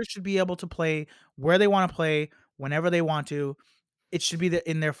 the players should be able to play where they want to play, whenever they want to. It should be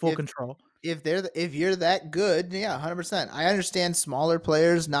in their full control. If you're that good, 100%. I understand smaller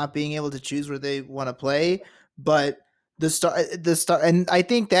players not being able to choose where they want to play, but the star, and I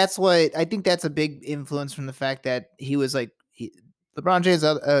think that's a big influence from the fact that he was like, LeBron James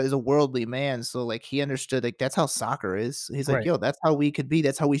is a worldly man, so like, he understood, like, that's how soccer is. He's like, yo, that's how we could be.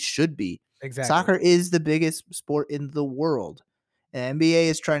 That's how we should be. Exactly. Soccer is the biggest sport in the world, and NBA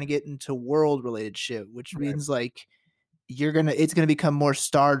is trying to get into world related shit, which means like, it's gonna become more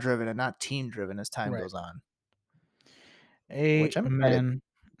star driven and not team driven as time goes on. Amen.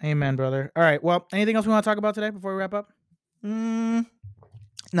 Amen, brother. All right. Well, anything else we want to talk about today before we wrap up?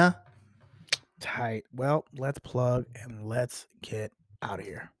 Nah. Tight. Well, let's plug and let's get out of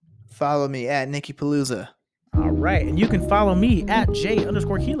here. Follow me at Nicky Palooza. All right. And you can follow me at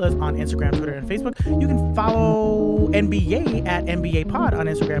J_Heelas on Instagram, Twitter, and Facebook. You can follow NBA at NBA Pod on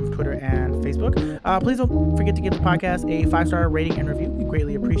Instagram, Twitter, and Facebook. Please don't forget to give the podcast a 5-star rating and review. We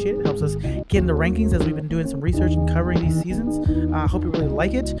greatly appreciate it. It helps us get in the rankings as we've been doing some research and covering these seasons. Hope you really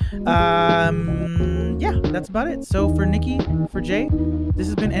like it. Yeah, that's about it. So for Nikki, for Jay, this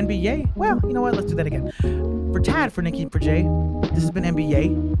has been NBA. Well, you know what? Let's do that again. For Tad, for Nikki, for Jay, this has been NBA,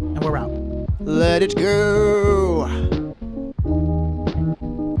 and we're out. Let it go.